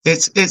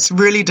 It's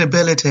really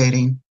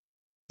debilitating.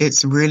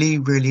 It's really,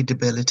 really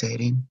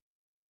debilitating.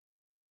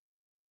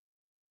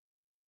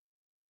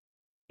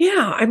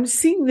 Yeah, I'm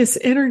seeing this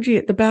energy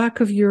at the back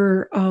of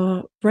your,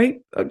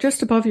 right,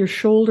 just above your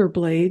shoulder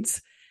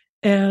blades.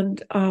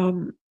 And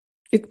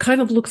it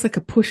kind of looks like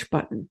a push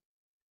button.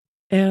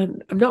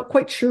 And I'm not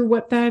quite sure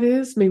what that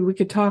is. Maybe we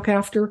could talk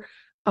after.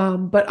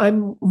 But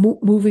I'm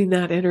moving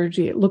that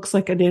energy. It looks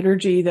like an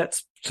energy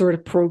that's sort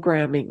of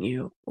programming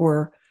you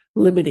or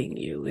limiting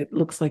you. It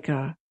looks like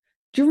do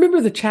you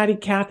remember the Chatty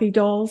Cathy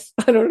dolls?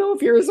 I don't know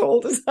if you're as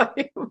old as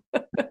I am.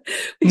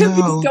 We had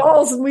these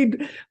dolls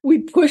and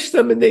we'd push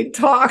them and they'd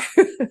talk.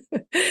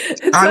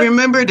 I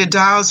remember the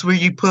dolls where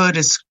you put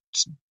a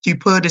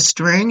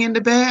string in the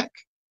back.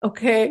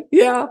 Okay.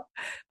 Yeah.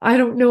 I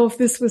don't know if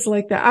this was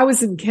like that. I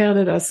was in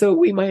Canada, so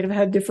we might have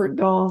had different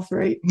dolls,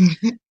 right?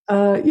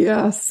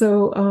 Yeah.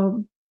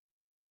 So,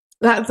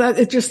 that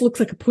it just looks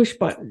like a push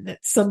button that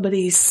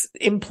somebody's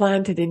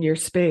implanted in your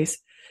space.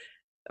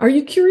 Are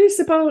you curious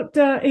about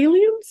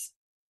aliens?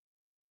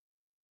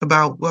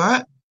 About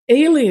what?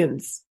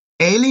 Aliens.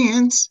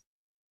 Aliens?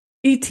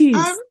 ETs.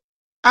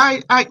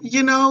 I'm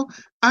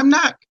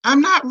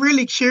not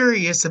really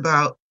curious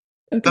about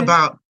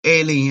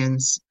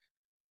aliens.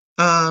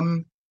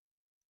 I'm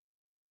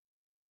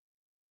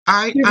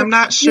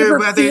not sure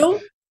whether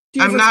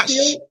I'm not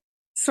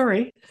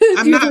sorry.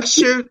 I'm not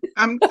sure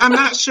I'm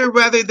not sure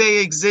whether they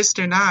exist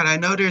or not. I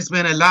know there's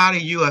been a lot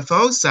of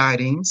UFO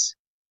sightings.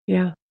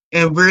 Yeah.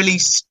 And really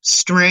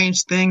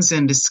strange things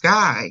in the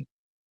sky.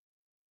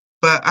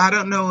 But I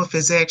don't know if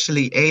it's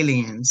actually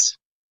aliens.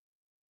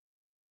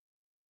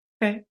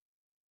 Okay.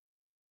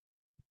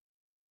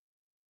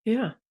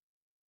 Yeah.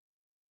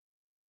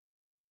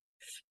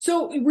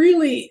 So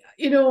really,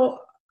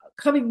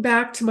 coming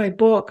back to my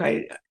book,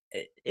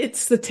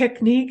 it's the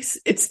techniques,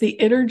 it's the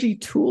energy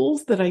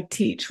tools that I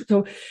teach.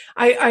 So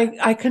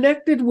I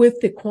connected with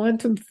the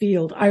quantum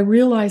field. I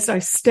realized I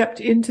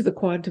stepped into the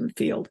quantum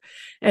field.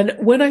 And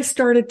when I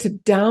started to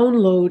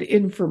download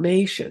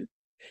information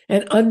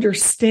and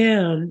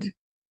understand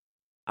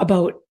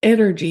about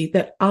energy,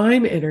 that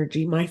I'm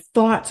energy, my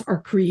thoughts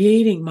are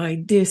creating my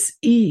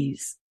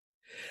dis-ease.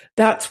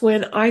 That's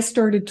when I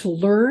started to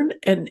learn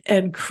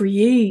and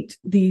create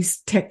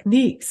these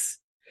techniques,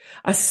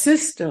 a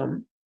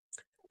system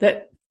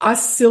that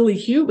us silly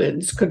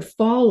humans could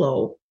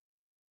follow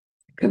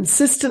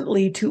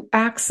consistently to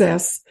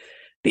access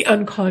the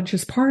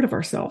unconscious part of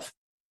ourselves.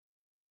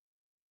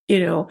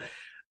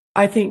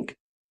 I think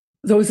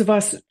those of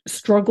us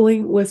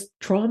struggling with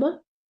trauma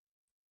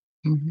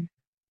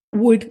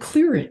would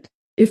clear it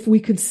if we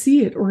could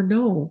see it or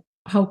know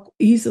how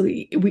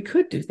easily we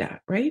could do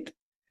that, right?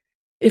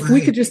 If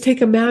we could just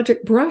take a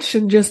magic brush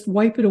and just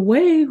wipe it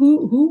away,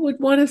 who would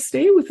want to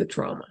stay with the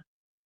trauma?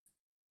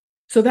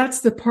 So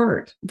that's the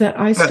part that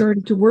I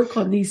started to work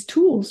on these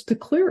tools to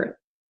clear it.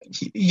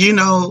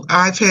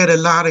 I've had a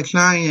lot of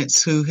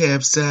clients who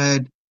have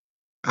said,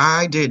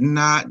 I did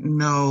not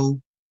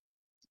know.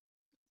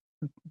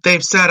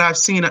 They've said, I've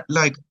seen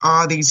like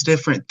all these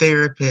different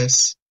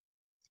therapists,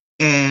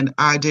 and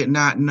I did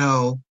not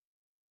know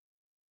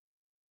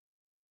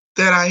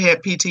that I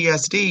had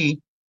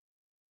PTSD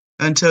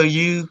until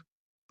you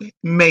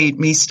made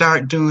me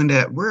start doing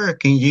that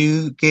work and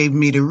you gave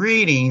me the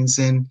readings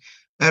and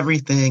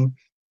everything.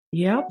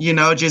 Yeah.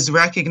 Just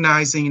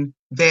recognizing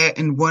that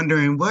and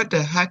wondering what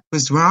the heck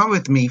was wrong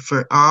with me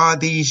for all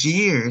these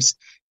years.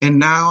 And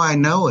now I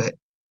know it.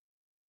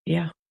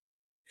 Yeah.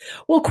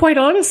 Well, quite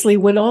honestly,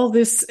 when all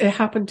this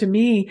happened to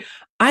me,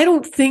 I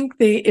don't think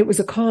it was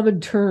a common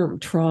term,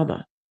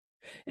 trauma.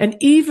 And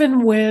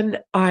even when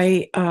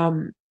I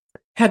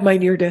had my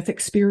near-death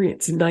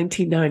experience in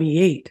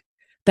 1998,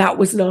 that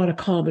was not a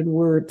common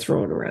word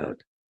thrown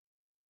around.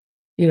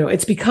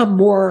 It's become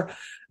more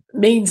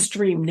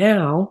mainstream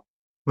now.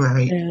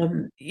 Right.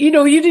 You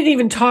didn't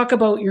even talk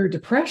about your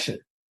depression.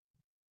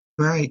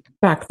 Right.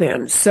 back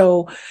then.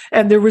 So,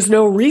 and there was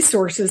no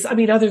resources. I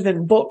mean, other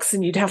than books,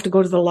 and you'd have to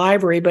go to the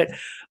library. But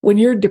when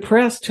you're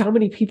depressed, how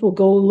many people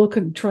go look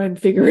and try and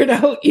figure it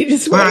out? You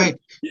just want Right.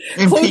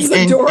 to close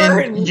the door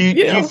and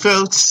you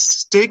feel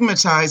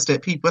stigmatized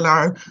that people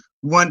are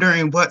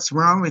wondering what's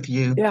wrong with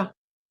you. Yeah.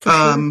 For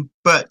sure.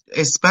 But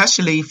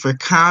especially for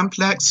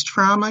complex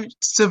trauma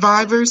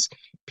survivors,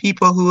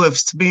 people who have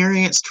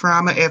experienced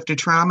trauma after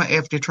trauma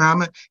after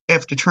trauma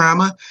after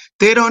trauma,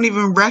 they don't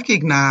even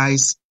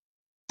recognize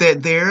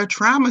that they're a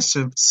trauma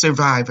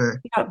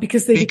survivor. Yeah,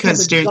 because they become a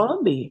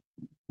zombie.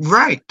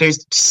 Right. They're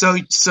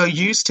so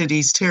used to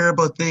these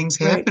terrible things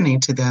happening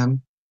to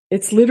them.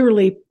 It's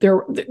literally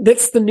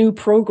that's the new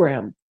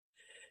program.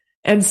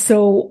 And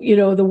so,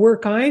 the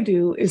work I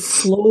do is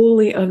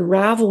slowly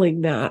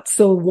unraveling that.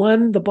 So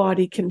one, the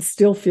body can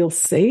still feel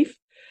safe.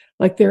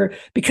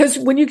 Because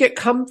when you get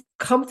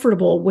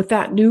comfortable with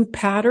that new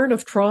pattern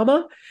of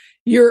trauma,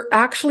 you're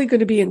actually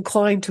going to be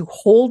inclined to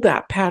hold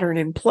that pattern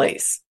in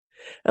place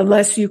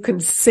unless you can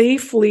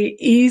safely,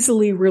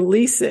 easily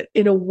release it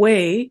in a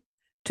way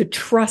to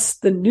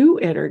trust the new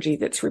energy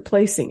that's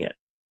replacing it.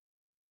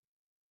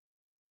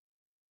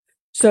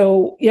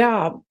 So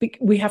yeah,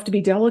 we have to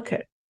be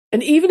delicate.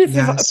 And even if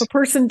a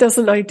person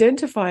doesn't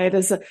identify it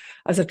as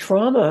a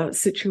trauma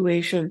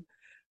situation,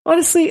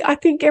 honestly, I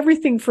think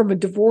everything from a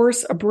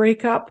divorce, a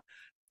breakup,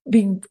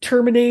 being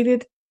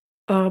terminated,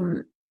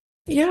 I'm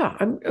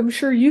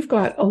sure you've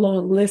got a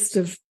long list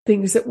of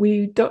things that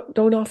we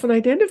don't often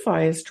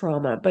identify as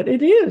trauma, but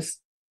it is.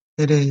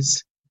 It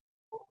is.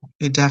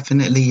 It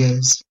definitely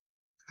is.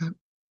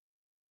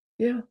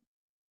 Yeah.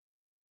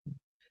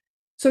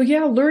 So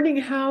learning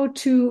how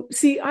to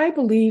see, I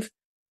believe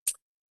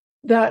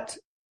that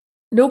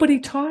nobody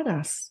taught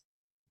us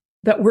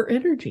that we're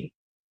energy.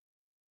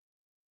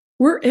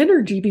 We're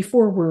energy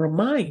before we're a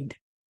mind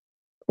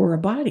or a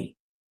body.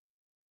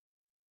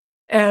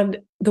 And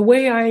the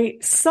way I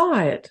saw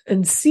it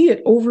and see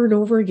it over and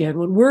over again,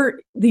 when we're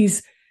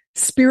these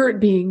spirit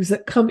beings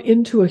that come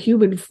into a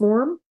human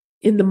form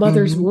in the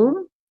mother's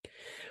womb,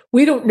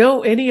 we don't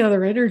know any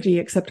other energy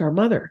except our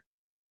mother.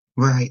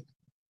 Right.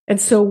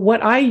 And so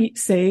what I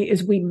say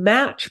is we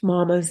match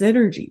mama's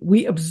energy.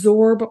 We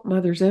absorb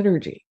mother's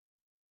energy.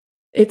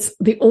 It's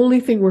the only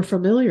thing we're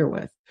familiar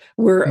with.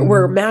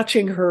 We're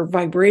matching her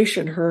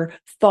vibration, her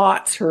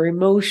thoughts, her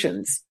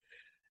emotions,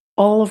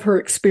 all of her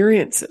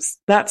experiences.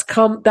 That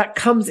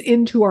comes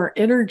into our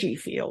energy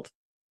field.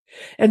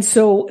 And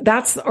so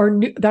that's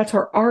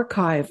our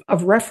archive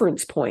of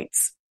reference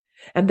points.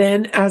 And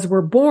then as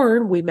we're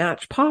born, we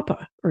match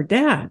Papa or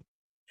Dad.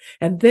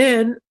 And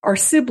then our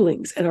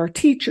siblings and our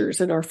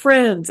teachers and our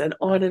friends and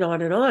on and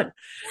on and on.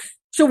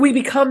 So we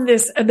become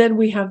this, and then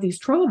we have these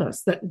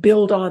traumas that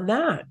build on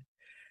that.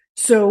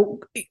 So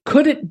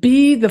could it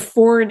be the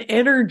foreign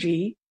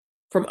energy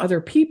from other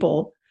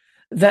people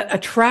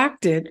that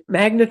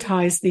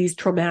magnetized these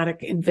traumatic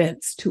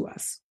events to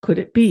us? Could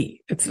it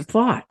be? It's a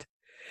thought.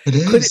 It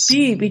is. Could it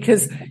be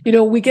because,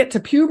 we get to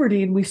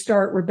puberty and we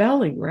start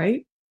rebelling,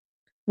 right?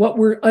 What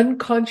we're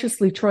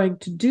unconsciously trying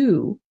to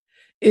do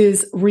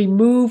is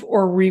remove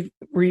or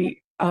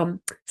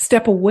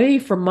step away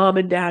from mom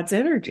and dad's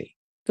energy.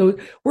 So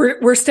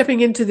we're stepping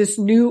into this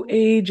new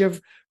age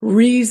of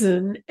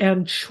reason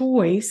and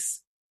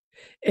choice.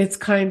 It's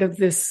kind of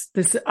this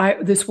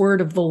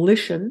word of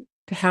volition,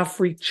 to have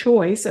free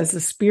choice as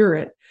a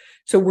spirit.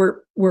 So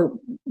we're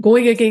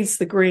going against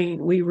the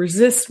grain. We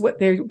resist what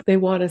they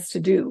want us to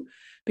do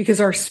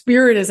because our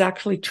spirit is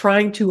actually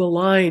trying to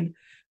align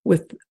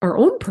with our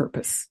own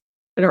purpose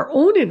and our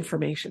own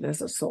information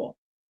as a soul.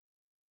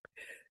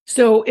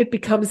 So it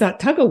becomes that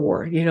tug of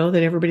war,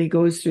 that everybody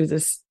goes through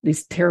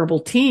these terrible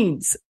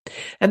teens.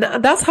 And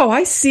that's how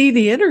I see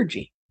the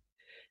energy.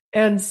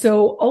 And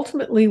so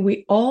ultimately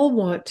we all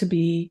want to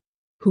be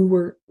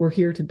who we're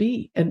here to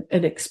be and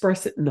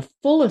express it in the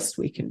fullest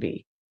we can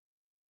be.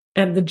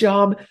 And the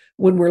job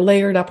when we're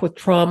layered up with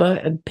trauma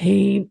and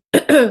pain,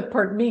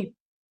 pardon me,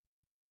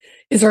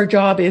 our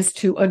job is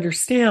to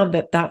understand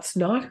that that's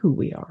not who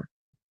we are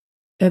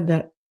and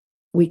that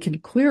we can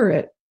clear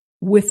it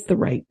with the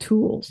right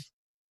tools,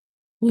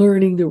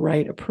 learning the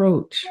right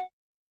approach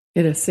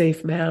in a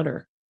safe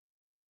manner,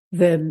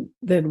 then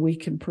we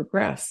can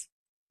progress.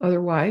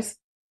 Otherwise,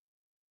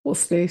 we'll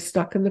stay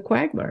stuck in the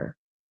quagmire.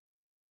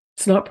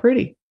 It's not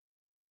pretty,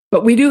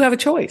 but we do have a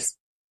choice.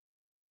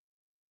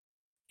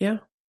 Yeah.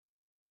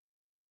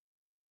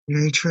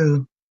 Very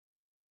true.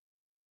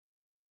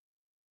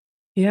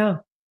 Yeah.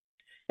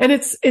 And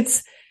it's,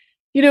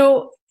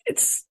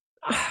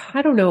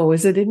 I don't know,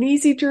 is it an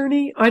easy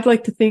journey? I'd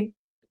like to think,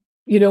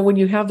 when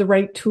you have the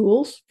right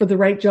tools for the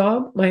right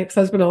job, my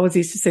ex-husband always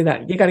used to say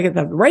that you got to get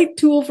the right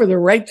tool for the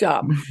right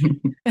job.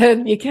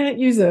 And you can't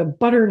use a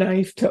butter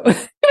knife to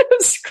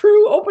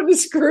open a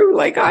screw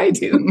like I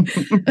do.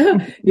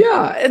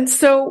 Yeah. And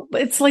so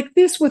it's like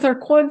this with our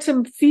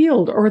quantum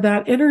field or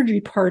that energy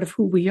part of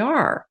who we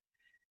are,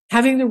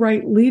 having the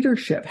right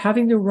leadership,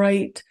 having the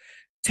right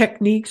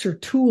techniques or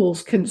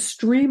tools can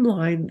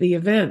streamline the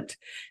event.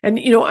 And,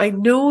 I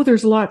know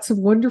there's lots of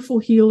wonderful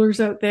healers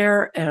out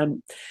there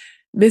and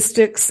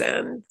mystics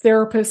and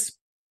therapists,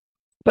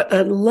 but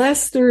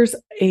unless there's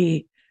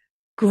a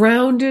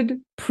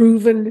grounded,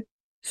 proven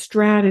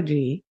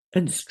strategy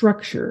and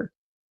structure,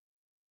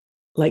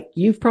 like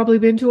you've probably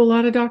been to a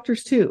lot of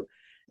doctors too,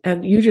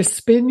 and you just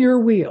spin your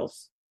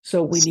wheels.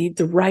 So we need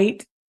the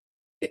right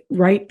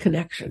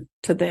connection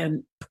to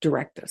then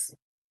direct us.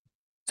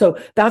 So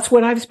that's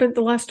what I've spent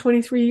the last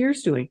 23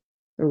 years doing.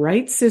 The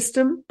right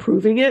system,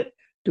 proving it,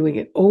 doing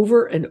it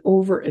over and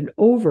over and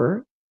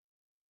over.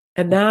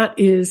 And that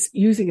is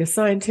using a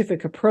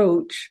scientific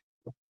approach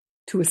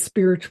to a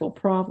spiritual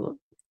problem.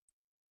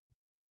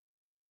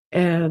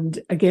 And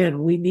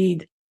again, we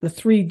need the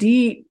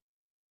 3D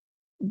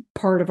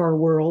part of our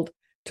world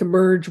to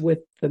merge with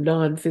the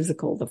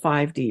non-physical, the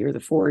 5D or the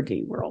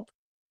 4D world.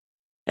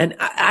 And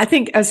I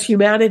think as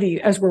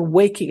humanity, as we're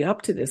waking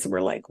up to this, and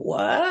we're like,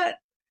 what?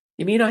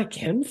 You mean I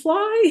can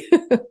fly?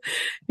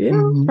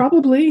 Yeah,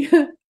 probably.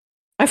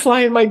 I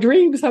fly in my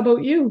dreams. How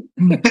about you?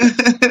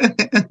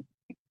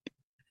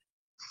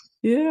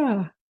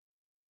 Yeah.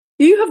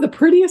 You have the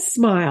prettiest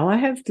smile, I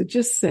have to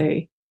just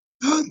say.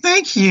 Oh,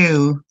 thank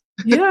you.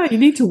 Yeah, you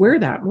need to wear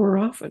that more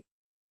often.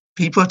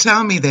 People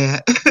tell me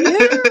that.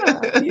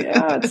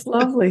 Yeah, it's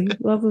lovely,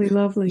 lovely,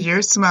 lovely.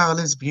 Your smile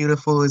is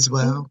beautiful as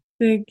well. Oh,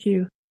 thank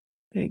you.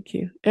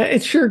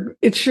 It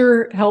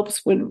sure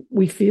helps when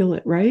we feel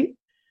it, right?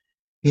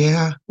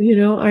 Yeah.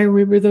 I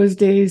remember those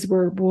days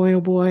where, boy,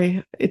 oh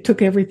boy, it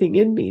took everything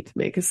in me to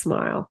make a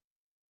smile.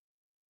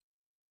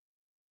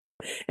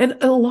 And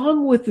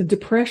along with the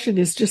depression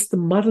is just the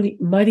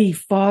muddy,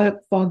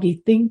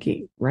 foggy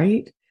thinking,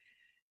 right?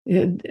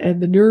 And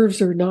the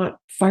nerves are not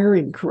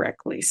firing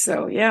correctly.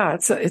 So yeah,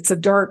 it's a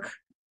dark,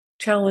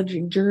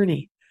 challenging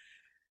journey.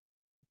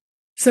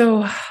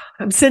 So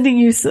I'm sending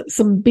you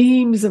some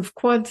beams of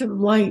quantum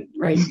light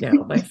right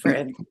now, my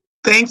friend.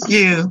 Thank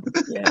you.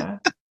 Yeah,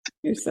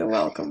 you're so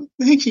welcome.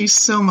 Thank you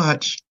so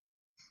much.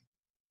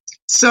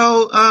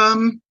 So,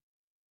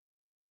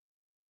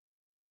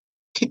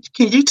 can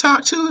you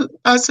talk to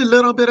us a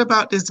little bit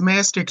about this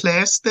master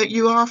class that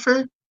you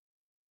offer?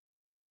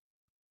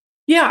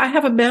 Yeah, I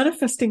have a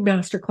manifesting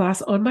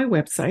masterclass on my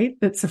website.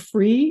 That's a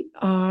free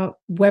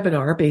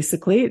webinar,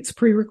 basically. It's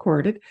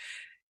pre-recorded.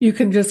 You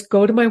can just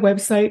go to my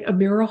website,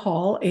 Amirah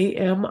Hall,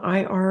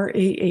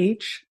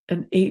 AMIRAH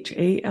and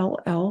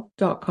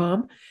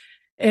HALL.com.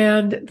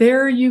 And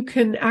there you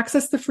can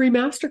access the free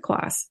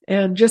masterclass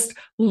and just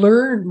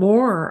learn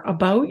more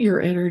about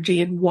your energy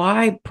and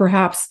why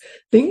perhaps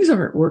things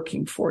aren't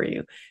working for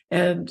you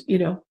and,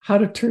 how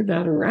to turn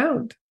that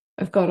around.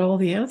 I've got all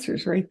the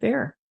answers right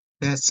there.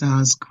 That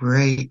sounds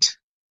great.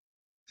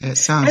 That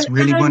sounds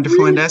really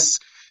wonderful. And that's,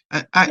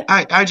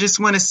 I just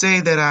want to say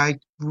that I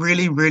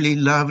really, really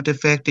love the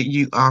fact that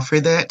you offer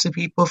that to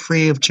people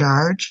free of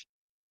charge.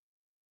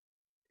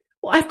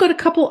 Well, I've got a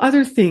couple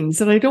other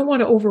things, and I don't want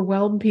to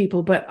overwhelm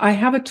people, but I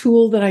have a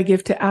tool that I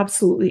give to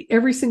absolutely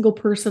every single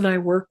person I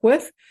work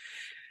with.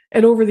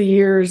 And over the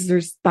years,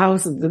 there's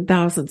thousands and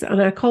thousands,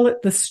 and I call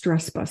it the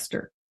Stress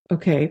Buster.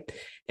 Okay.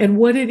 And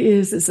what it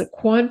is a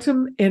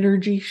quantum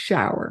energy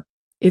shower.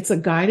 It's a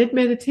guided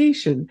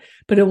meditation,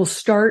 but it will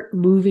start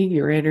moving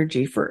your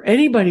energy for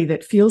anybody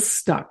that feels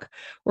stuck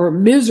or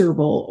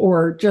miserable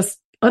or just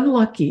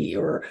unlucky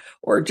or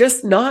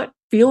just not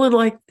feeling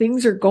like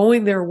things are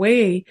going their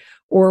way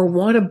or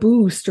want a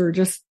boost or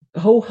just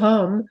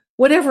ho-hum,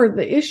 whatever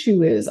the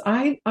issue is.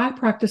 I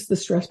practice the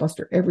Stress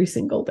Buster every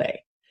single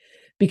day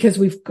because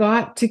we've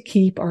got to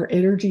keep our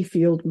energy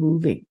field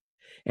moving.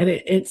 And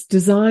it's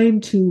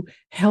designed to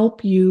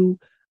help you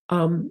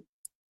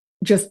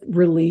just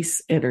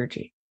release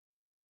energy.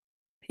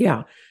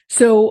 Yeah.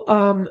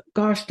 So,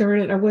 gosh darn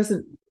it.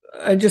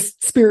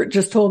 Spirit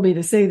just told me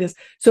to say this.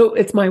 So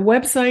it's my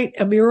website,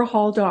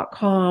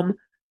 amirahhall.com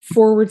 /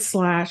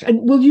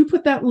 and will you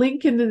put that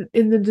link in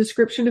the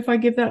description if I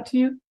give that to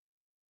you?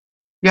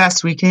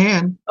 Yes, we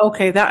can.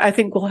 Okay. That I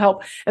think will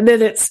help. And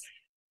then it's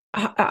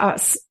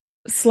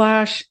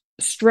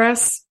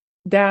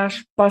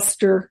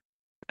 /stress-buster.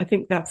 I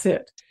think that's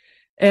it.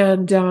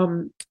 And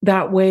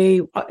that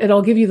way, and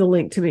I'll give you the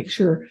link to make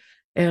sure,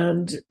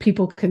 and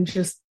people can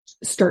just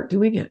start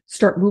doing it,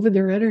 start moving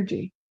their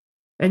energy,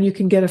 and you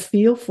can get a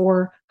feel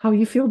for how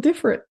you feel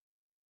different,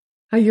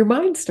 how your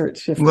mind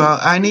starts shifting. Well,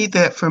 I need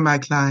that for my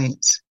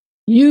clients.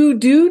 You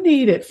do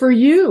need it for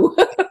you.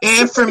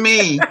 And for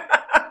me.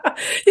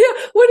 Yeah.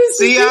 What is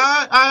See,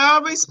 I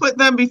always put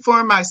them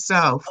before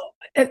myself.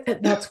 And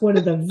that's one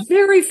of the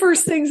very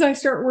first things I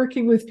start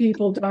working with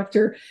people,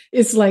 doctor.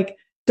 It's like,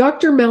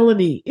 Dr.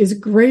 Melanie is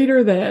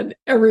greater than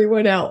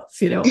everyone else.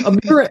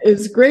 Amirah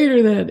is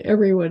greater than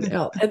everyone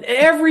else. And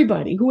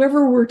everybody,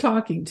 whoever we're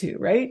talking to,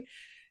 right?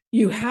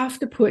 You have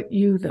to put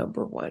you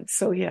number one.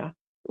 So yeah,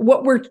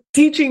 what we're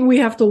teaching, we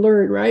have to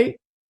learn, right?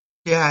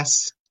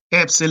 Yes,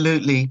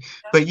 absolutely.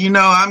 But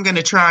I'm going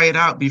to try it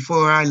out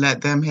before I let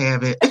them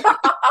have it.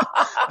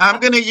 I'm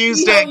going to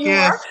use that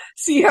gift.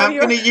 See how I'm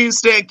going to use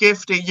that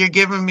gift that you're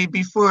giving me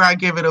before I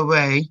give it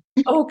away.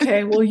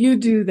 Okay, well, you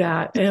do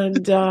that.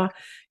 And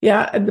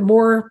and the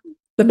more,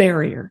 the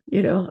merrier.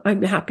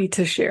 I'm happy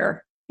to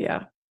share.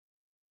 Yeah.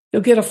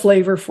 You'll get a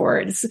flavor for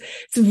it. It's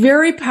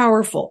very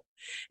powerful.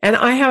 And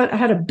I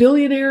had a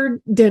billionaire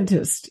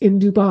dentist in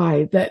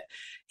Dubai that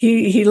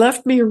he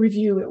left me a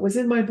review. It was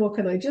in my book,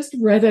 and I just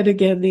read it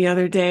again the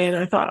other day, and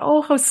I thought,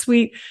 oh, how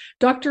sweet.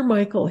 Dr.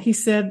 Michael, he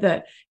said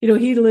that,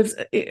 he lives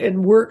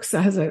and works,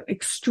 has an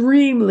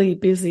extremely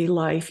busy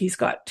life. He's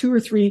got 2 or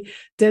 3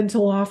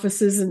 dental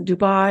offices in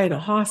Dubai and a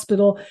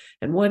hospital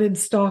and one in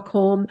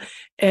Stockholm.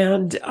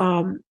 And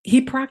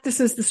he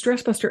practices the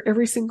Stress Buster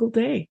every single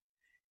day,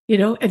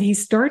 and he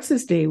starts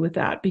his day with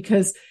that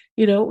because,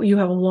 you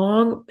have a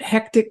long,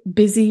 hectic,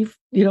 busy,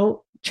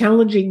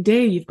 challenging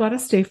day. You've got to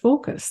stay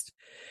focused.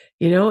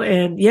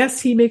 And yes,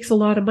 he makes a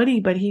lot of money,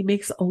 but he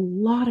makes a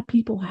lot of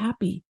people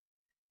happy.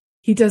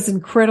 He does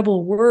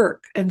incredible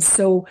work. And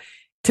so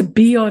to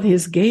be on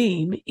his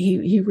game,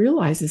 he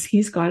realizes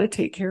he's got to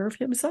take care of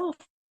himself.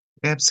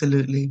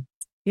 Absolutely.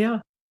 Yeah.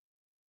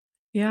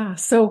 Yeah.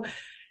 So,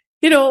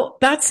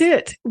 that's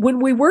it. When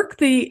we work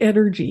the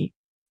energy,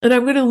 and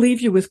I'm going to leave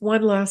you with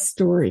one last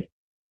story,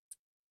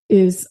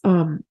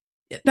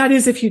 that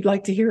is if you'd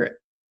like to hear it.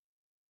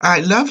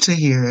 I'd love to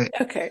hear it.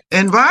 Okay.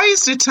 And why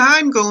is the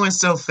time going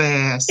so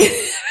fast?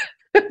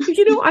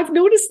 I've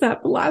noticed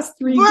that the last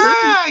 3 years.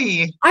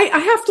 Why? I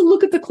have to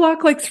look at the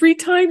clock like 3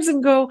 times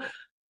and go,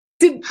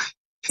 did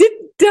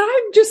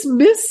I just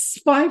miss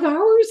 5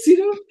 hours?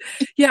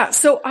 Yeah.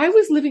 So I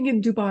was living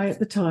in Dubai at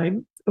the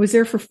time. I was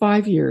there for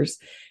 5 years.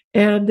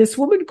 And this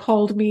woman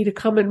called me to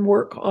come and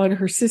work on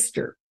her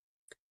sister.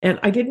 And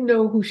I didn't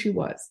know who she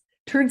was.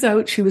 Turns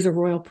out she was a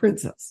royal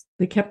princess.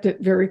 They kept it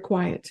very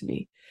quiet to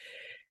me.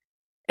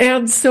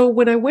 And so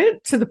when I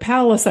went to the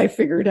palace, I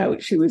figured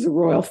out she was a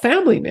royal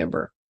family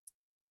member.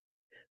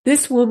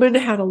 This woman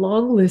had a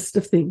long list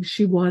of things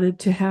she wanted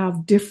to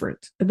have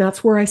different. And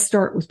that's where I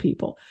start with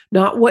people.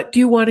 Not what do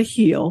you want to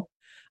heal?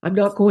 I'm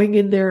not going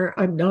in there.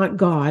 I'm not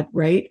God,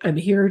 right? I'm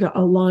here to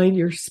align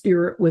your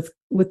spirit with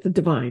the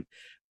divine.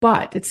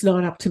 But it's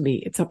not up to me.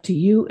 It's up to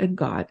you and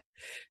God.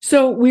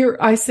 So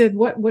I said,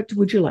 what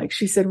would you like?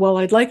 She said, well,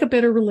 I'd like a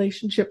better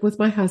relationship with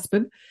my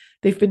husband.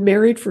 They've been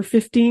married for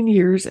 15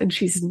 years and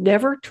she's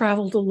never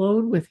traveled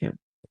alone with him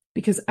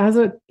because as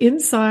an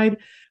inside,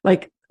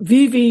 like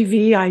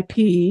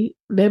VVVIP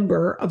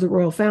member of the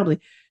royal family,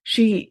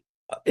 she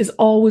is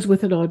always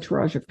with an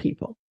entourage of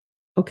people.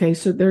 Okay.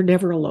 So they're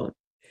never alone.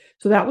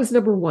 So that was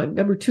number 1.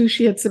 Number 2,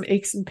 she had some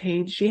aches and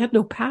pains. She had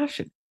no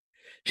passion.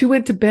 She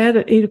went to bed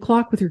at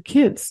 8:00 with her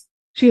kids.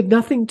 She had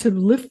nothing to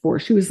live for.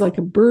 She was like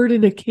a bird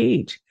in a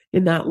cage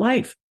in that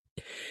life.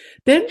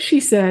 Then she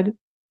said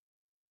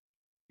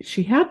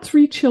she had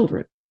 3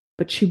 children,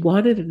 but she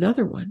wanted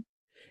another one.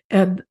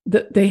 And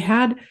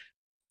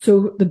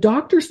so the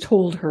doctors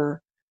told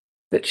her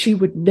that she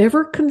would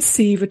never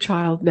conceive a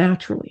child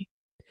naturally.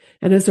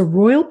 And as a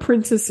royal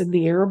princess in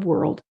the Arab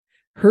world,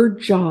 her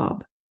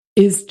job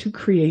is to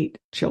create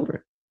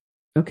children.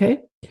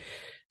 Okay.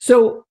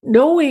 So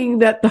knowing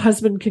that the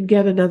husband could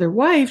get another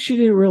wife, she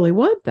didn't really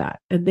want that.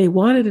 And they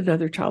wanted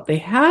another child. They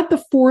had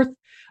the 4th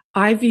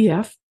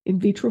IVF, in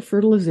vitro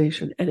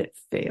fertilization, and it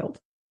failed.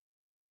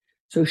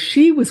 So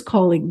she was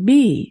calling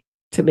me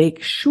to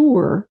make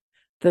sure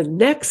the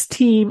next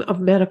team of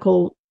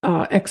medical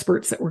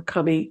experts that were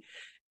coming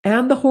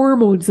and the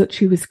hormones that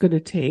she was going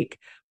to take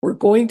were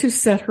going to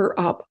set her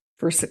up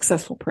for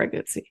successful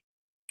pregnancy.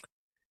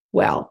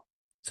 Well,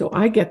 so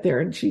I get there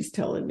and she's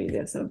telling me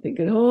this. I'm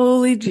thinking,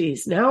 holy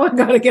geez, now I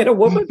got to get a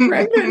woman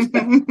pregnant.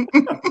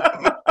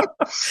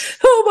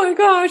 Oh my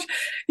gosh.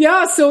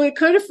 Yeah. So it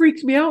kind of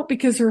freaked me out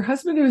because her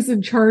husband was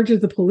in charge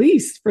of the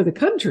police for the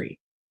country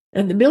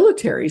and the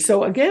military.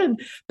 So again,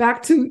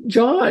 back to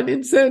John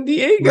in San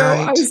Diego,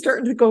 right. I was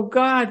starting to go,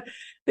 God,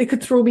 they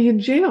could throw me in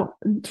jail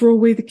and throw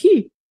away the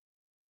key.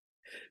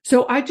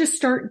 So I just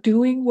start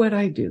doing what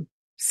I do,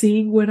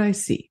 seeing what I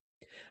see.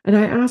 And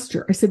I asked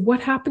her, I said, what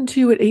happened to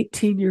you at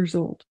 18 years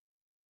old?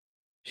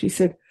 She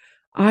said,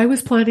 I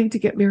was planning to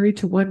get married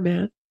to one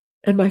man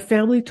and my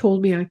family told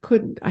me I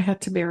couldn't. I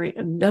had to marry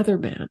another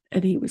man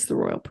and he was the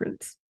royal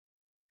prince.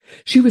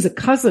 She was a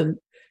cousin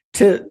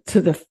to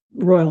the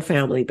royal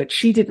family, but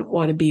she didn't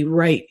want to be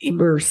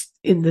immersed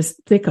in this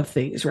thick of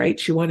things, right?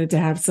 She wanted to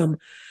have some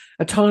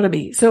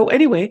autonomy. So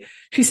anyway,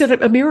 she said,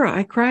 Amirah,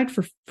 I cried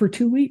for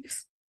 2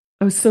 weeks.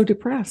 I was so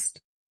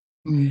depressed.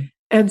 Mm.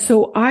 And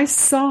so I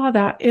saw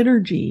that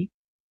energy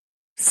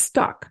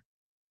stuck.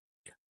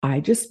 I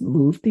just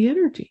moved the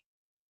energy.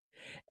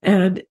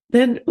 And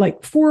then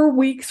like 4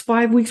 weeks,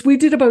 5 weeks, we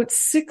did about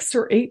 6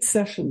 or 8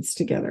 sessions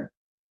together.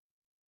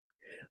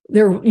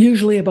 They're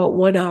usually about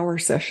 1 hour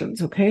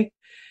sessions. Okay.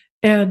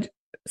 And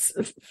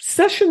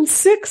session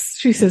 6,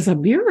 she says,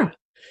 Amirah,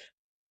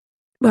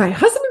 my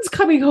husband's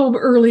coming home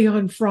early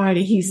on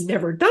Friday. He's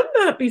never done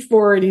that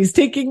before. And he's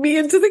taking me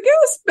into the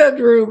guest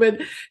bedroom.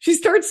 And she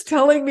starts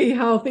telling me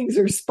how things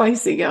are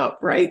spicing up,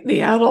 right?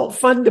 The adult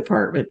fun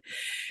department.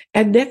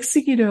 And next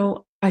thing you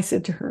know, I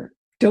said to her,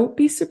 don't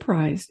be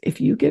surprised if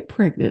you get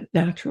pregnant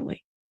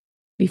naturally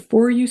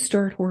before you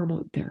start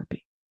hormone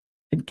therapy.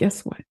 And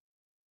guess what?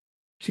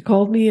 She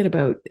called me in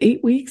about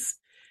 8 weeks.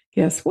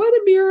 Guess what,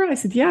 Amirah? I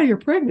said, yeah, you're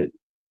pregnant.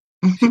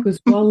 She goes,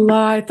 well,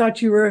 I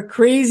thought you were a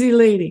crazy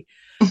lady.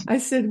 I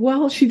said,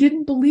 well, she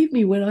didn't believe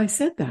me when I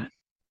said that.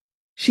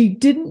 She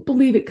didn't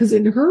believe it because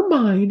in her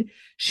mind,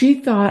 she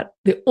thought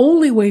the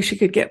only way she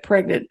could get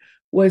pregnant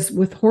was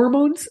with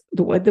hormones,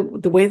 the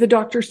way the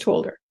doctors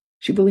told her.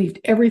 She believed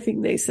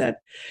everything they said.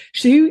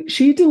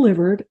 She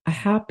delivered a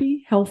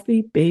happy,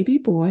 healthy baby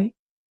boy,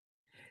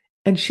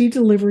 and she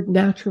delivered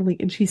naturally.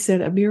 And she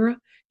said, Amirah,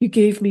 you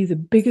gave me the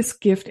biggest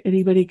gift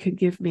anybody could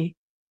give me,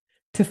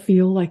 to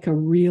feel like a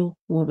real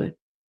woman,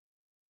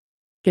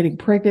 getting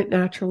pregnant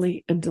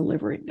naturally and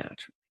delivering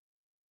naturally.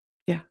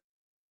 Yeah.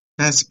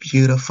 That's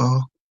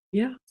beautiful.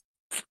 Yeah.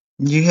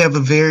 You have a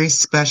very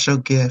special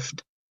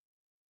gift.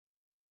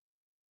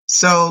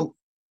 So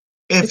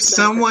if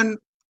someone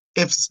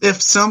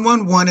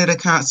wanted a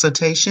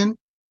consultation,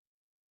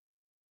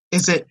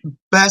 is it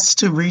best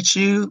to reach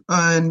you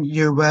on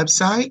your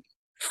website?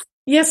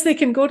 Yes, they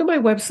can go to my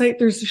website.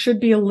 There should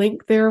be a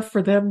link there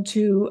for them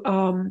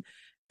to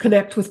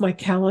connect with my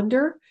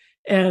calendar,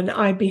 and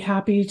I'd be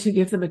happy to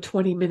give them a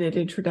 20-minute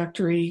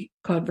introductory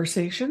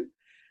conversation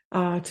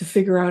to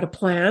figure out a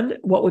plan,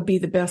 what would be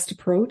the best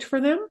approach for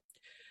them.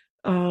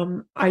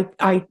 And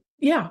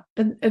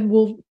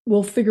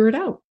we'll figure it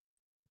out.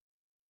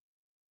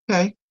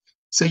 Okay.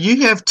 So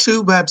you have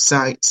 2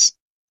 websites.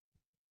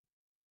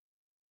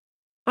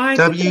 I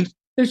think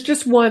there's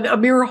just one,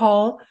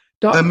 amirahhall.com.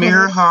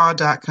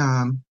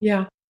 Amirahhall.com.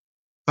 Yeah.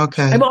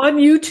 Okay. I'm on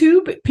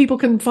YouTube. People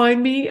can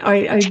find me.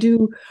 I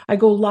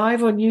go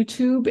live on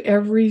YouTube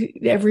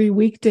every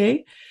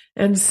weekday.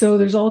 And so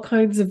there's all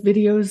kinds of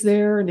videos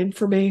there and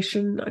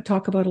information. I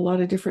talk about a lot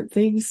of different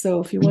things.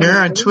 So if you want, you're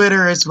on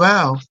Twitter as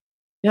well.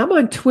 Yeah, I'm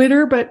on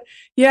Twitter, but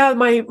yeah,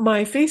 my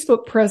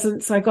Facebook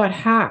presence, I got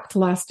hacked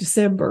last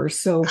December.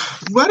 So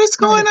what is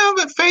going on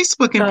with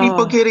Facebook and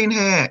people getting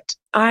hacked?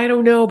 I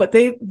don't know, but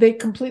they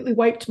completely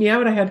wiped me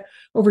out. I had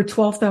over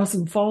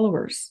 12,000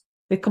 followers.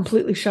 They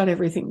completely shut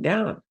everything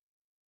down.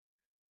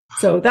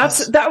 So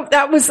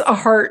that was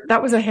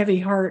a heavy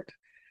heart.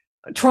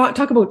 Talk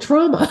about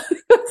trauma,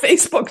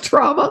 Facebook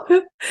trauma.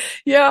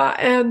 Yeah.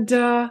 And,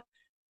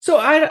 so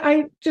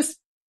I just,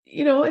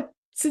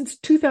 since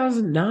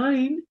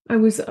 2009, I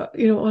was,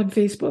 on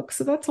Facebook.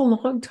 So that's a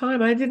long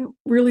time. I didn't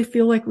really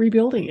feel like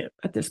rebuilding it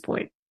at this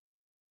point.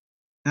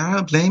 I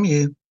don't blame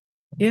you.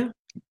 Yeah.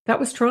 That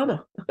was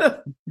trauma.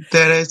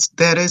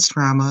 That is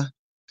trauma.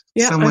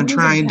 Yeah, someone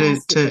trying to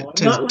not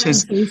letting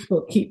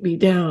Facebook keep me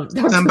down.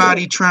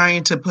 Somebody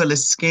trying to pull a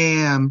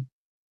scam.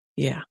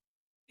 Yeah,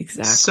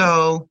 exactly.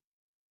 So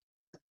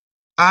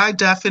I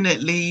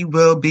definitely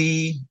will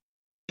be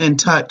in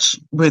touch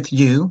with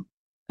you.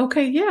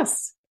 Okay,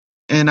 yes.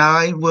 And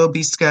I will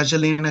be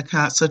scheduling a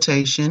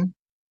consultation.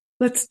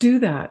 Let's do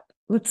that.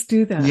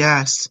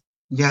 Yes,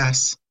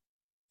 yes.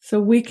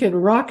 So we can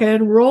rock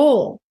and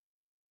roll.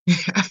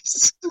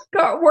 Yes.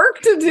 Got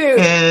work to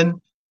do.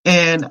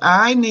 And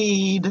I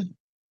need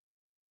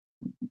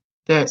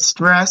that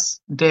stress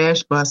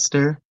dash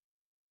buster.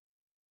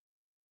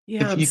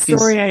 Yeah, I'm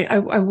sorry. I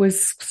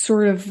was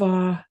sort of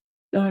not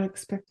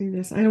expecting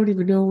this. I don't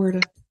even know where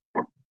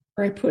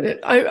I put it.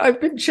 I've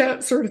been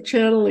sort of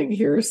channeling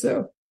here,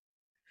 so.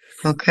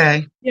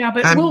 Okay. Yeah,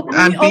 but I'll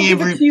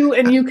give it to you,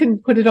 and you can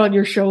put it on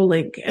your show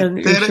link and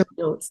your show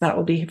notes. That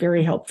will be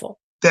very helpful.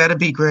 That'd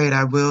be great.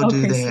 I will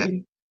do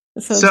that.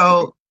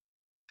 So good.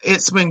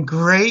 It's been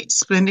great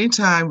spending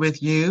time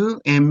with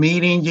you and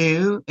meeting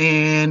you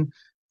and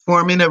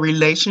forming a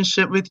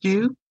relationship with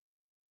you.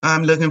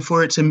 I'm looking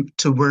forward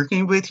to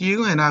working with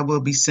you, and I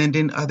will be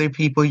sending other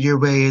people your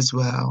way as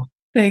well.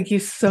 Thank you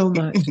so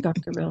much,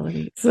 Dr.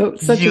 Melanie.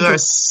 You are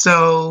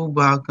so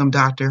welcome,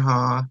 Dr.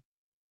 Hall.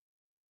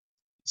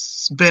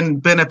 It's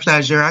been a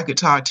pleasure. I could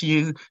talk to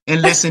you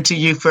and listen to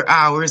you for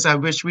hours. I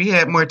wish we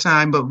had more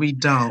time, but we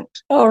don't.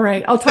 All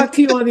right. I'll talk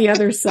to you on the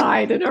other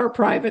side in our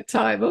private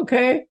time,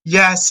 okay?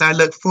 Yes, I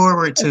look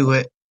forward to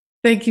it.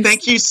 Thank you.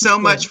 Thank you so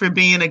much for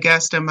being a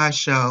guest on my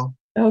show.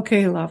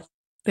 Okay, love.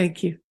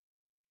 Thank you.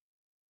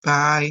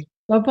 Bye.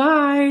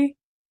 Bye-bye.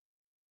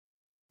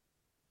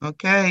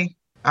 Okay.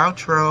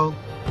 Outro.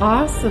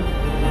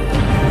 Awesome.